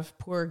function of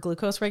poor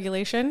glucose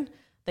regulation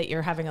that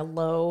you're having a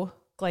low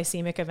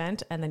glycemic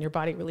event and then your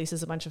body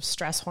releases a bunch of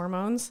stress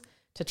hormones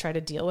to try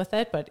to deal with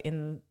it. But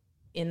in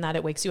that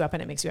it wakes you up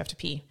and it makes you have to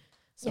pee.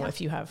 So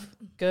if you have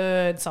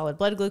good solid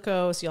blood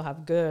glucose, you'll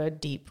have good,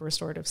 deep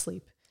restorative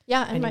sleep.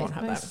 Yeah. And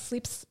my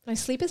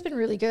sleep has been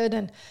really good.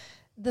 And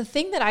the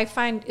thing that I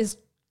find is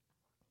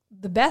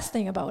the best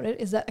thing about it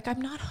is that like,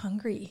 I'm not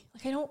hungry.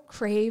 Like I don't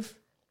crave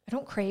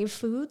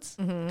foods.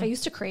 I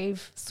used to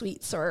crave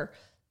sweets or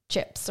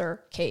chips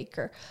or cake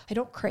I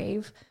don't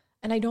crave,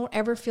 and I don't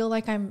ever feel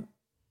like I'm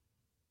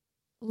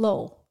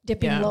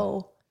dipping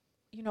low,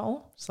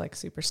 It's like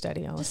super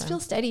steady all the time. Just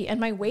feel steady. And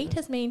my weight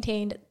has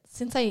maintained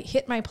since I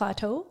hit my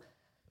plateau,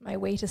 my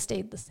weight has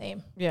stayed the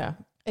same. Yeah.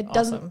 It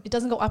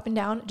doesn't go up and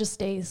down. It just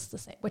stays the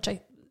same,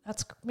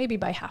 that's maybe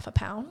by half a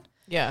pound.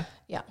 Yeah.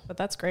 Yeah. But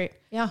that's great.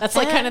 Yeah. That's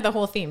like kind of the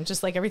whole theme.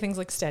 Just like everything's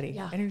like steady.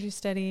 Yeah. Energy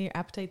steady,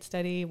 appetite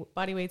steady,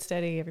 body weight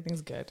steady.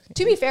 Everything's good.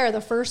 To be fair,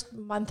 the first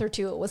month or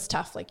two, it was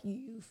tough. Like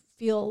you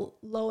feel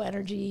low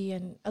energy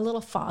and a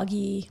little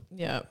foggy.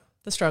 Yeah.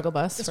 The struggle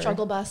bus.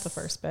 The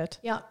first bit.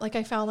 Yeah. Like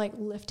I found like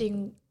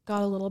lifting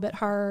got a little bit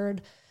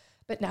hard,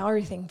 but now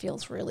everything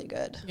feels really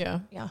good. Yeah.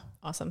 Yeah.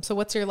 Awesome. So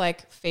what's your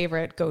like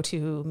favorite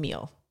go-to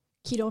meal?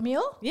 Keto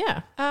meal?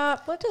 Yeah.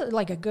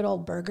 Like a good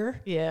old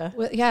burger. Yeah.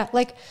 Yeah.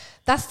 Like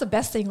that's the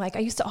best thing. Like I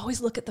used to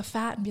always look at the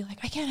fat and be like,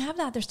 I can't have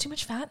that. There's too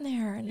much fat in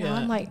there. And now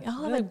I'm like,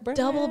 I'll have a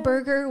double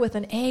burger with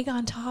an egg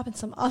on top and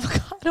some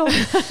avocado,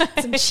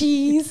 some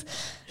cheese.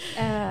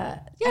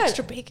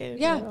 Extra bacon.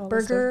 Yeah.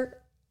 Burger.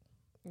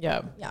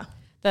 Yeah. Yeah.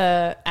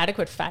 The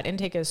adequate fat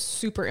intake is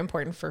super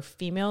important for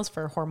females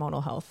for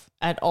hormonal health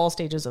at all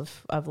stages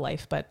of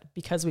life. But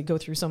because we go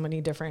through so many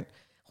different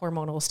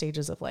hormonal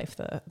stages of life,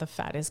 the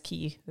fat is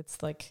key.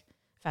 It's like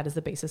fat is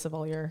the basis of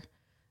all your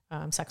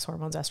sex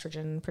hormones,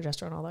 estrogen,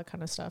 progesterone, all that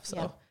kind of stuff.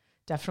 So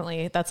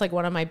definitely that's like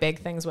one of my big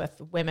things with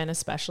women,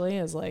 especially,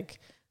 is like,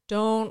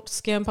 don't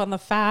skimp on the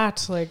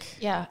fat. Like,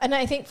 yeah. And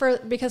I think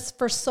because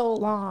for so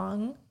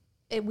long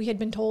we had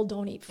been told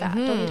don't eat fat,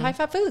 don't eat high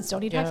fat foods,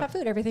 don't eat high fat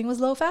food. Everything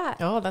was low fat.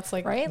 Oh, that's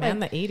like, right? Man,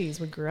 like, the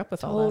 80s, we grew up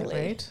with all that,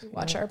 right?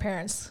 Watch our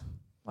parents.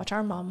 Watch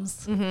our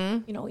moms,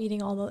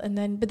 eating all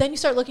but then you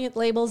start looking at the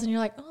labels and you're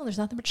like, oh, there's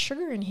not that much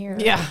sugar in here.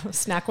 Yeah.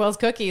 Snackwell's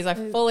cookies. I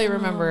fully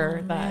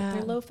remember that. Man.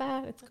 They're low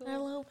fat. It's cool. They're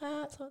low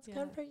fat, so it's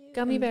good for you.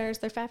 Gummy bears,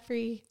 they're fat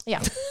free.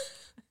 Yeah.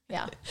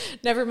 Yeah.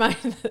 Never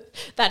mind.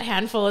 That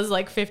handful is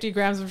like 50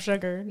 grams of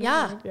sugar.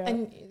 Yeah.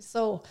 And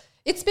so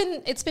it's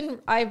been,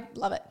 I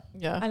love it.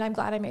 Yeah. And I'm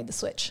glad I made the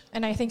switch.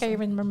 And I think I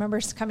even remember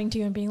coming to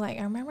you and being like,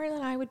 I remember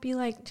that I would be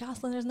like,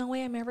 Jocelyn, there's no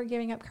way I'm ever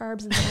giving up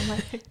carbs. And then I'm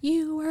like,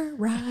 you were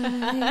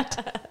right.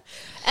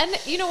 And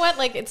you know what?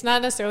 Like, it's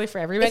not necessarily for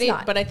everybody,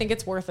 but I think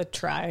it's worth a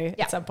try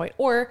at some point.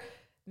 Or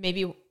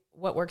maybe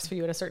what works for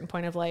you at a certain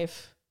point of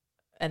life,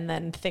 and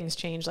then things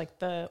change. Like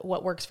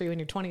what works for you in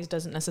your 20s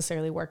doesn't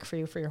necessarily work for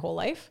you for your whole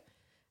life.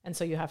 And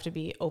so you have to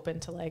be open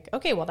to like,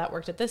 okay, well, that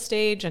worked at this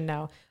stage, and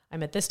now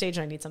I'm at this stage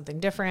and I need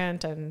something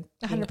different, and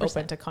being 100%.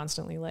 Open to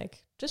constantly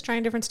like just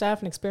trying different stuff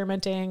and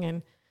experimenting,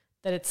 and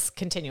that it's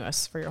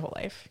continuous for your whole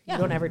life. Yeah. You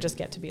don't ever just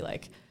get to be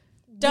like,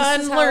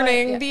 done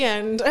learning, the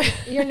end.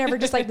 You're never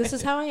just like, this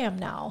is how I am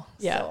now.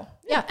 Yeah. So,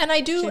 yeah. And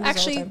I do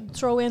actually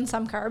throw in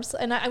some carbs.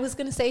 And I was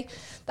going to say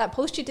that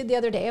post you did the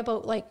other day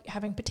about like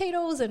having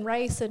potatoes and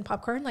rice and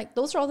popcorn, like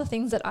those are all the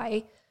things that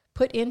I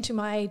put into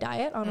my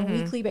diet on a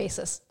weekly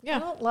basis. Yeah. I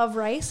don't love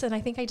rice. And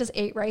I think I just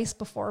ate rice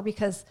before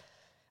because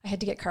I had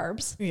to get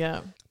carbs.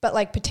 Yeah. But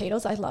like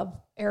potatoes, I love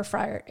air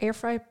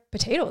fry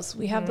potatoes.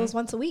 We have those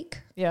once a week.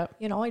 Yeah.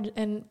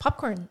 And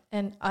popcorn.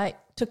 And I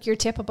took your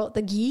tip about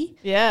the ghee.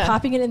 Yeah.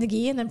 Popping it in the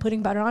ghee and then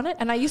putting butter on it.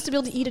 And I used to be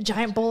able to eat a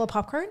giant bowl of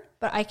popcorn,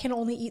 but I can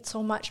only eat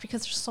so much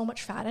because there's so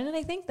much fat in it,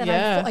 I think, that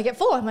I get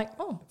full. I'm like,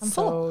 I'm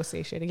full. So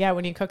satiating. Yeah.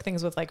 When you cook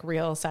things with like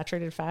real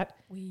saturated fat.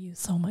 We use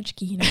so much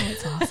ghee now.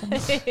 It's awesome.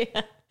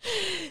 Yeah.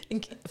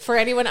 For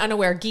anyone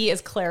unaware, ghee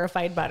is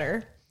clarified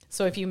butter.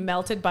 So if you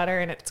melted butter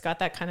and it's got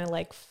that kind of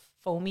like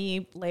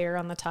foamy layer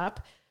on the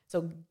top,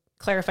 so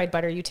clarified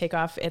butter, you take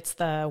off, it's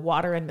the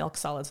water and milk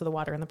solid. So the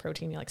water and the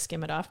protein, you like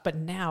skim it off. But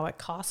now at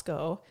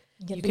Costco,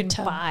 you can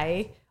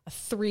buy a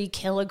 3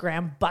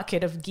 kilogram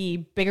bucket of ghee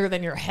bigger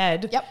than your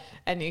head. Yep.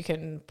 And you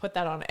can put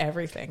that on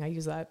everything. I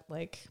use that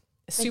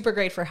super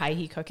great for high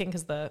heat cooking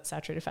because the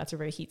saturated fats are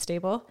very heat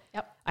stable.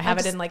 Yep. I have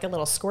it in like a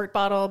little squirt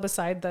bottle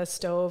beside the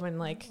stove and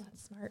like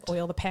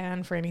oil the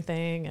pan for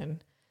anything.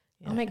 And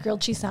I'll make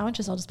grilled cheese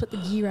sandwiches. I'll just put the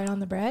ghee right on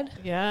the bread.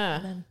 Yeah.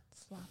 And then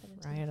slap it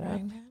into the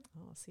frying pan.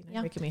 Oh, see, now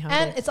you're making me hungry.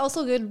 And it's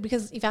also good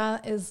because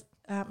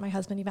my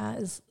husband Yvan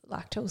is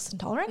lactose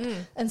intolerant.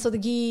 And so the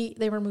ghee,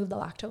 they remove the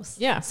lactose.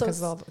 Yeah. So because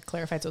it's all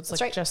clarified. So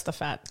it's like just the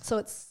fat. So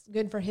it's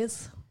good for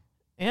his.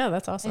 Yeah,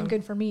 that's awesome. And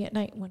good for me at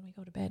night when we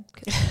go to bed.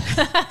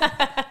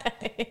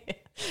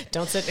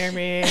 Don't sit near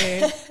me.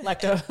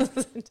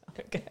 Lactose.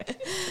 Okay.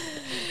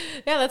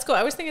 Yeah, that's cool. I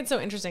always think it's so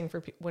interesting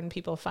for when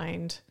people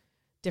find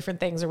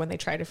different things or when they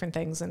try different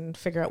things and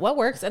figure out what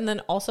works. And then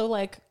also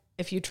like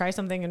if you try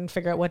something and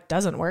figure out what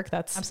doesn't work,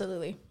 that's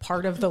absolutely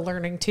part of the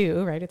learning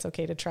too, right? It's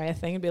okay to try a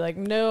thing and be like,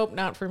 nope,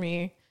 not for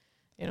me,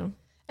 And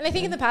I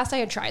think in the past I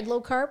had tried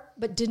low carb,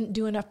 but didn't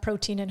do enough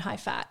protein and high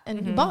fat and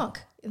bonk.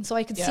 And so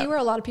I could see where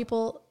a lot of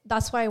people,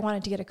 that's why I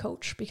wanted to get a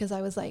coach, because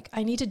I was like,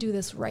 I need to do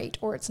this right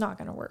or it's not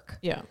going to work.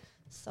 Yeah.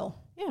 So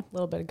yeah, a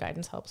little bit of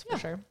guidance helps for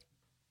sure.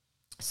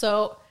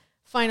 So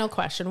final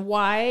question,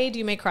 why do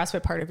you make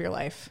CrossFit part of your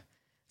life?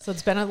 So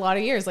it's been a lot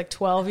of years, like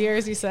 12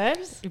 years, you said.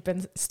 You've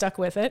been stuck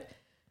with it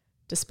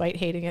despite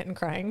hating it and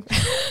crying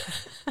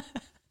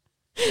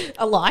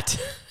a lot.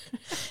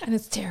 And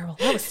it's terrible.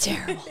 That was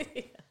terrible.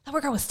 That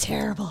workout was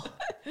terrible.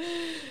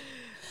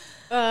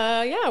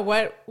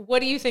 What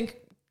do you think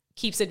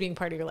keeps it being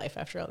part of your life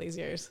after all these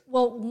years?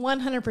 Well,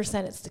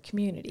 100% it's the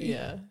community.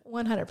 Yeah.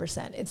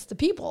 100%. It's the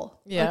people.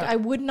 Yeah. Like I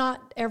would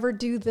not ever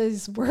do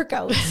these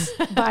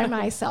workouts by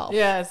myself.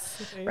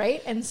 Yes.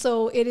 Right. And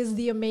so it is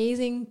the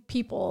amazing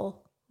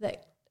people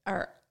that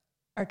are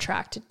are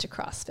attracted to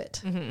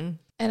CrossFit, and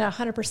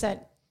 100%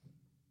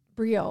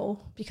 Brio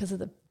because of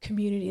the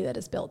community that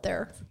is built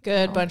there.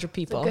 Good bunch of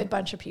people. It's a good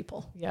bunch of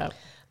people. Yeah.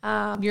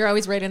 You're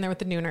always right in there with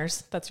the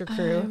nooners. That's your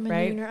crew,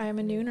 right? I'm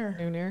a nooner.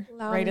 Nooner.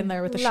 Right in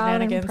there with the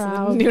shenanigans.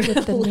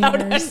 With the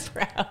loud and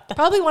proud.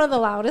 Probably one of the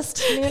loudest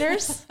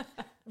nooners.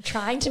 I'm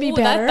trying to be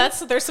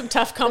better. There's some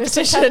tough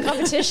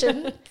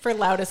competition. For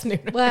loudest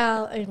nooner.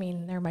 Well, I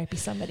mean, there might be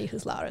somebody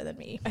who's louder than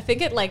me. I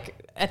think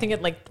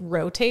it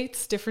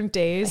rotates different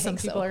days. Some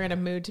people are in a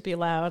mood to be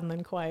loud and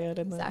then quiet,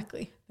 and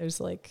exactly. Then there's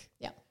like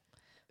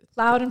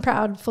loud and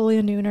proud, fully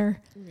a nooner.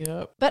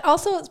 Yep. But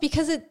also it's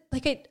because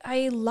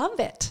I love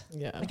it.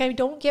 Yeah. Like I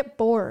don't get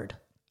bored.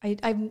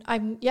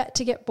 I'm yet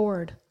to get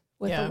bored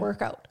with a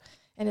workout,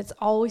 and it's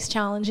always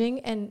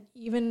challenging. And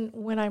even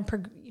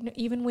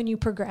when you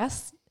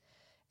progress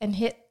and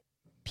hit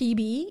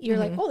PB, you're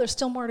like, oh, there's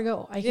still more to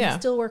go. I can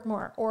still work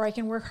more, or I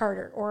can work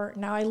harder, or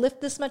now I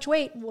lift this much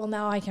weight. Well,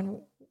 now I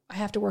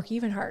have to work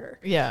even harder.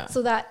 Yeah.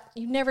 So that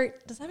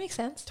does that make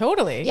sense?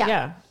 Totally.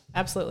 Yeah.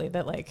 Absolutely.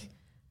 That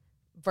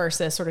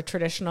versus sort of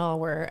traditional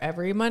where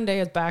every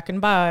Monday is back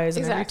and buys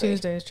and every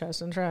Tuesday is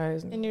chest and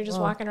tries. And you're just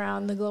walking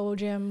around the Glow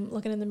Gym,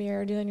 looking in the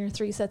mirror, doing your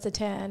 3 sets of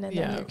 10 and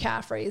then your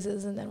calf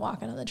raises and then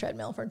walking on the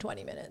treadmill for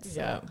 20 minutes.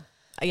 So.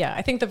 Yeah.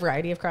 I think the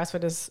variety of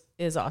CrossFit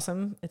is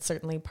awesome. It's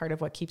certainly part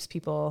of what keeps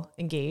people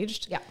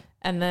engaged. Yeah.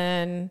 And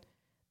then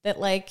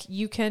that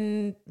you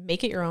can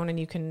make it your own and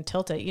you can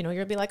tilt it.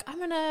 You'll be like, I'm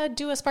going to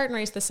do a Spartan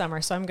race this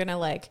summer. So I'm going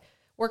to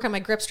work on my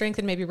grip strength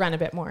and maybe run a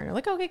bit more. And you're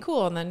like, okay,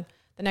 cool. And then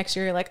the next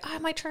year you're like, I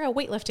might try a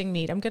weightlifting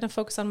meet. I'm going to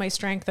focus on my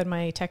strength and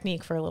my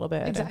technique for a little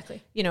bit.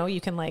 Exactly. And, you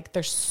can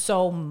there's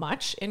so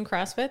much in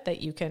CrossFit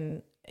that you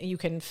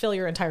can fill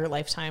your entire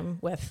lifetime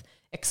with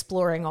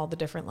exploring all the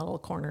different little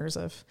corners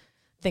of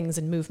things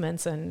and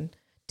movements and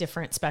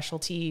different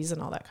specialties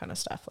and all that kind of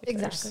stuff.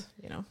 Exactly.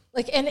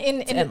 It's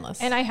endless.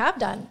 And I have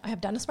done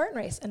a Spartan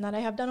race, and then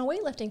I have done a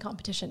weightlifting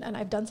competition, and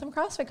I've done some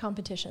CrossFit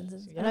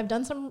competitions, and I've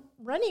done some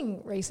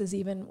running races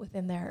even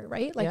within there,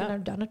 right? And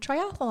I've done a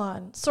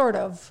triathlon, sort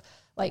of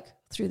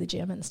through the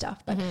gym and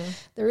stuff. But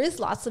there is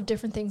lots of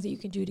different things that you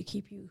can do to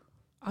keep you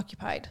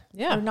occupied.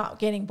 Yeah. Or not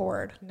getting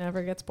bored.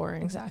 Never gets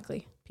boring.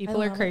 Exactly.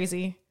 People are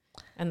crazy,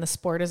 and the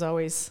sport is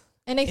always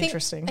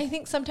interesting. I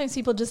think sometimes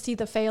people just see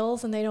the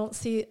fails and they don't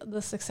see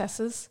the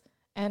successes.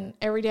 And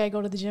every day I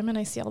go to the gym and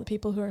I see all the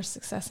people who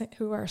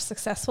are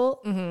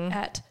successful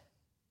at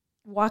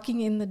walking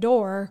in the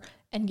door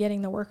and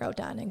getting the workout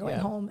done and going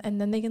home.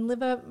 And then they can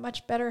live a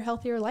much better,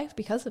 healthier life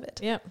because of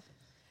it. Yeah.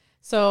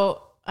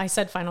 So I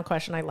said final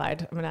question. I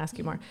lied. I'm going to ask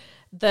you more.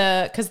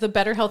 Because the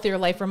better, healthier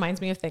life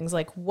reminds me of things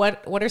like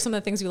what are some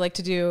of the things you like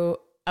to do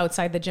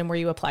outside the gym where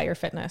you apply your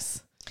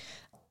fitness?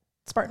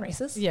 Spartan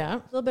races. Yeah.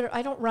 A little bit.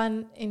 I don't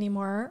run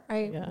anymore.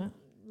 I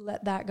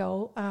let that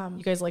go.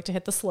 You guys like to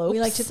hit the slopes?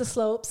 We like to hit the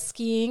slopes,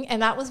 skiing.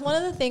 And that was one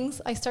of the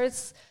things I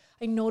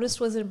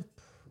noticed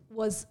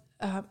was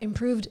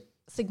improved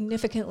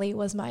significantly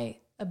was my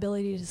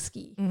ability to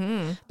ski.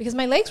 Because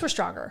my legs were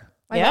stronger.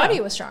 My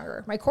body was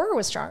stronger. My core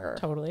was stronger.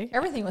 Totally.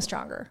 Everything was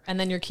stronger. And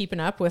then you're keeping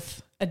up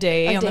with a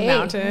day on the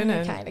mountain.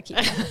 And kind of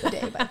keeping up with the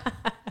day, but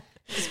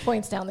just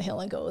points down the hill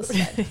and goes.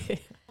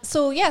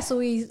 So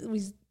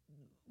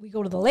we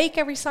go to the lake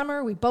every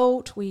summer. We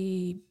boat.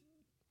 We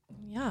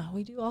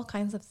do all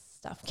kinds of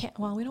stuff.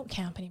 We don't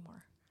camp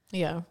anymore.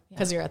 Yeah,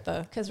 because we're at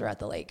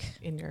the lake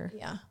in your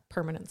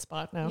permanent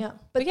spot now. Yeah,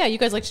 but you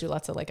guys like to do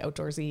lots of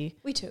outdoorsy.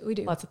 We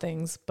do lots of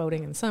things.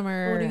 Boating in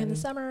summer. In the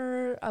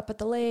summer, up at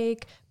the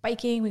lake.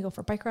 Biking. We go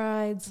for bike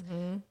rides.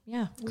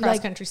 Yeah,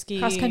 cross country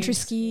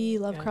ski.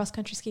 Love cross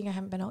country skiing. I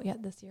haven't been out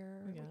yet this year,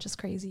 which is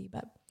crazy.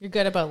 But you're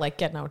good about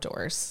getting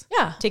outdoors.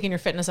 Yeah, taking your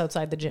fitness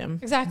outside the gym.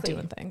 Exactly,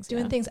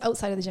 doing things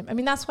outside of the gym. I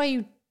mean, that's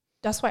why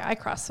I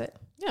CrossFit.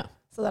 Yeah.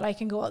 So that I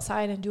can go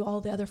outside and do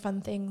all the other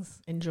fun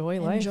things. Enjoy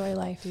life.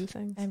 Do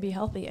things. And be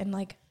healthy. And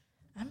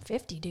I'm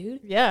 50, dude.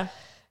 Yeah.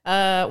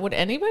 Would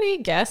anybody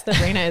guess that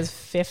Rana is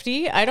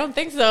 50? I don't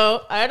think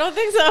so. I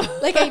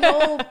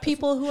know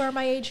people who are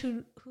my age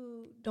who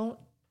don't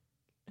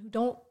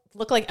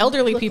look like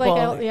elderly people.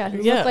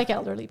 Look like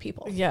elderly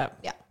people. Yeah.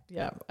 Yeah.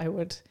 Yeah. I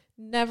would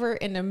never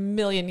in a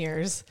million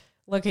years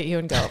look at you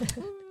and go,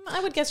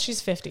 I would guess she's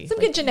 50. Some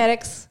good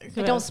genetics.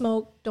 I don't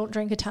smoke, don't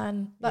drink a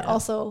ton, but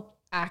also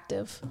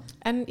active.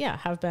 And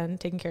have been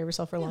taking care of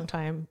yourself for a long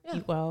time.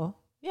 Eat well.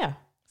 Yeah.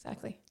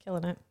 Exactly.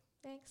 Killing it.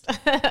 Thanks.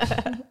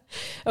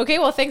 Okay.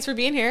 Well, thanks for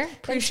being here.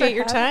 Appreciate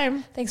your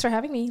time. Thanks for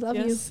having me. Love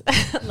you.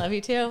 Love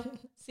you too.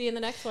 See you in the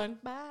next one.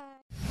 Bye.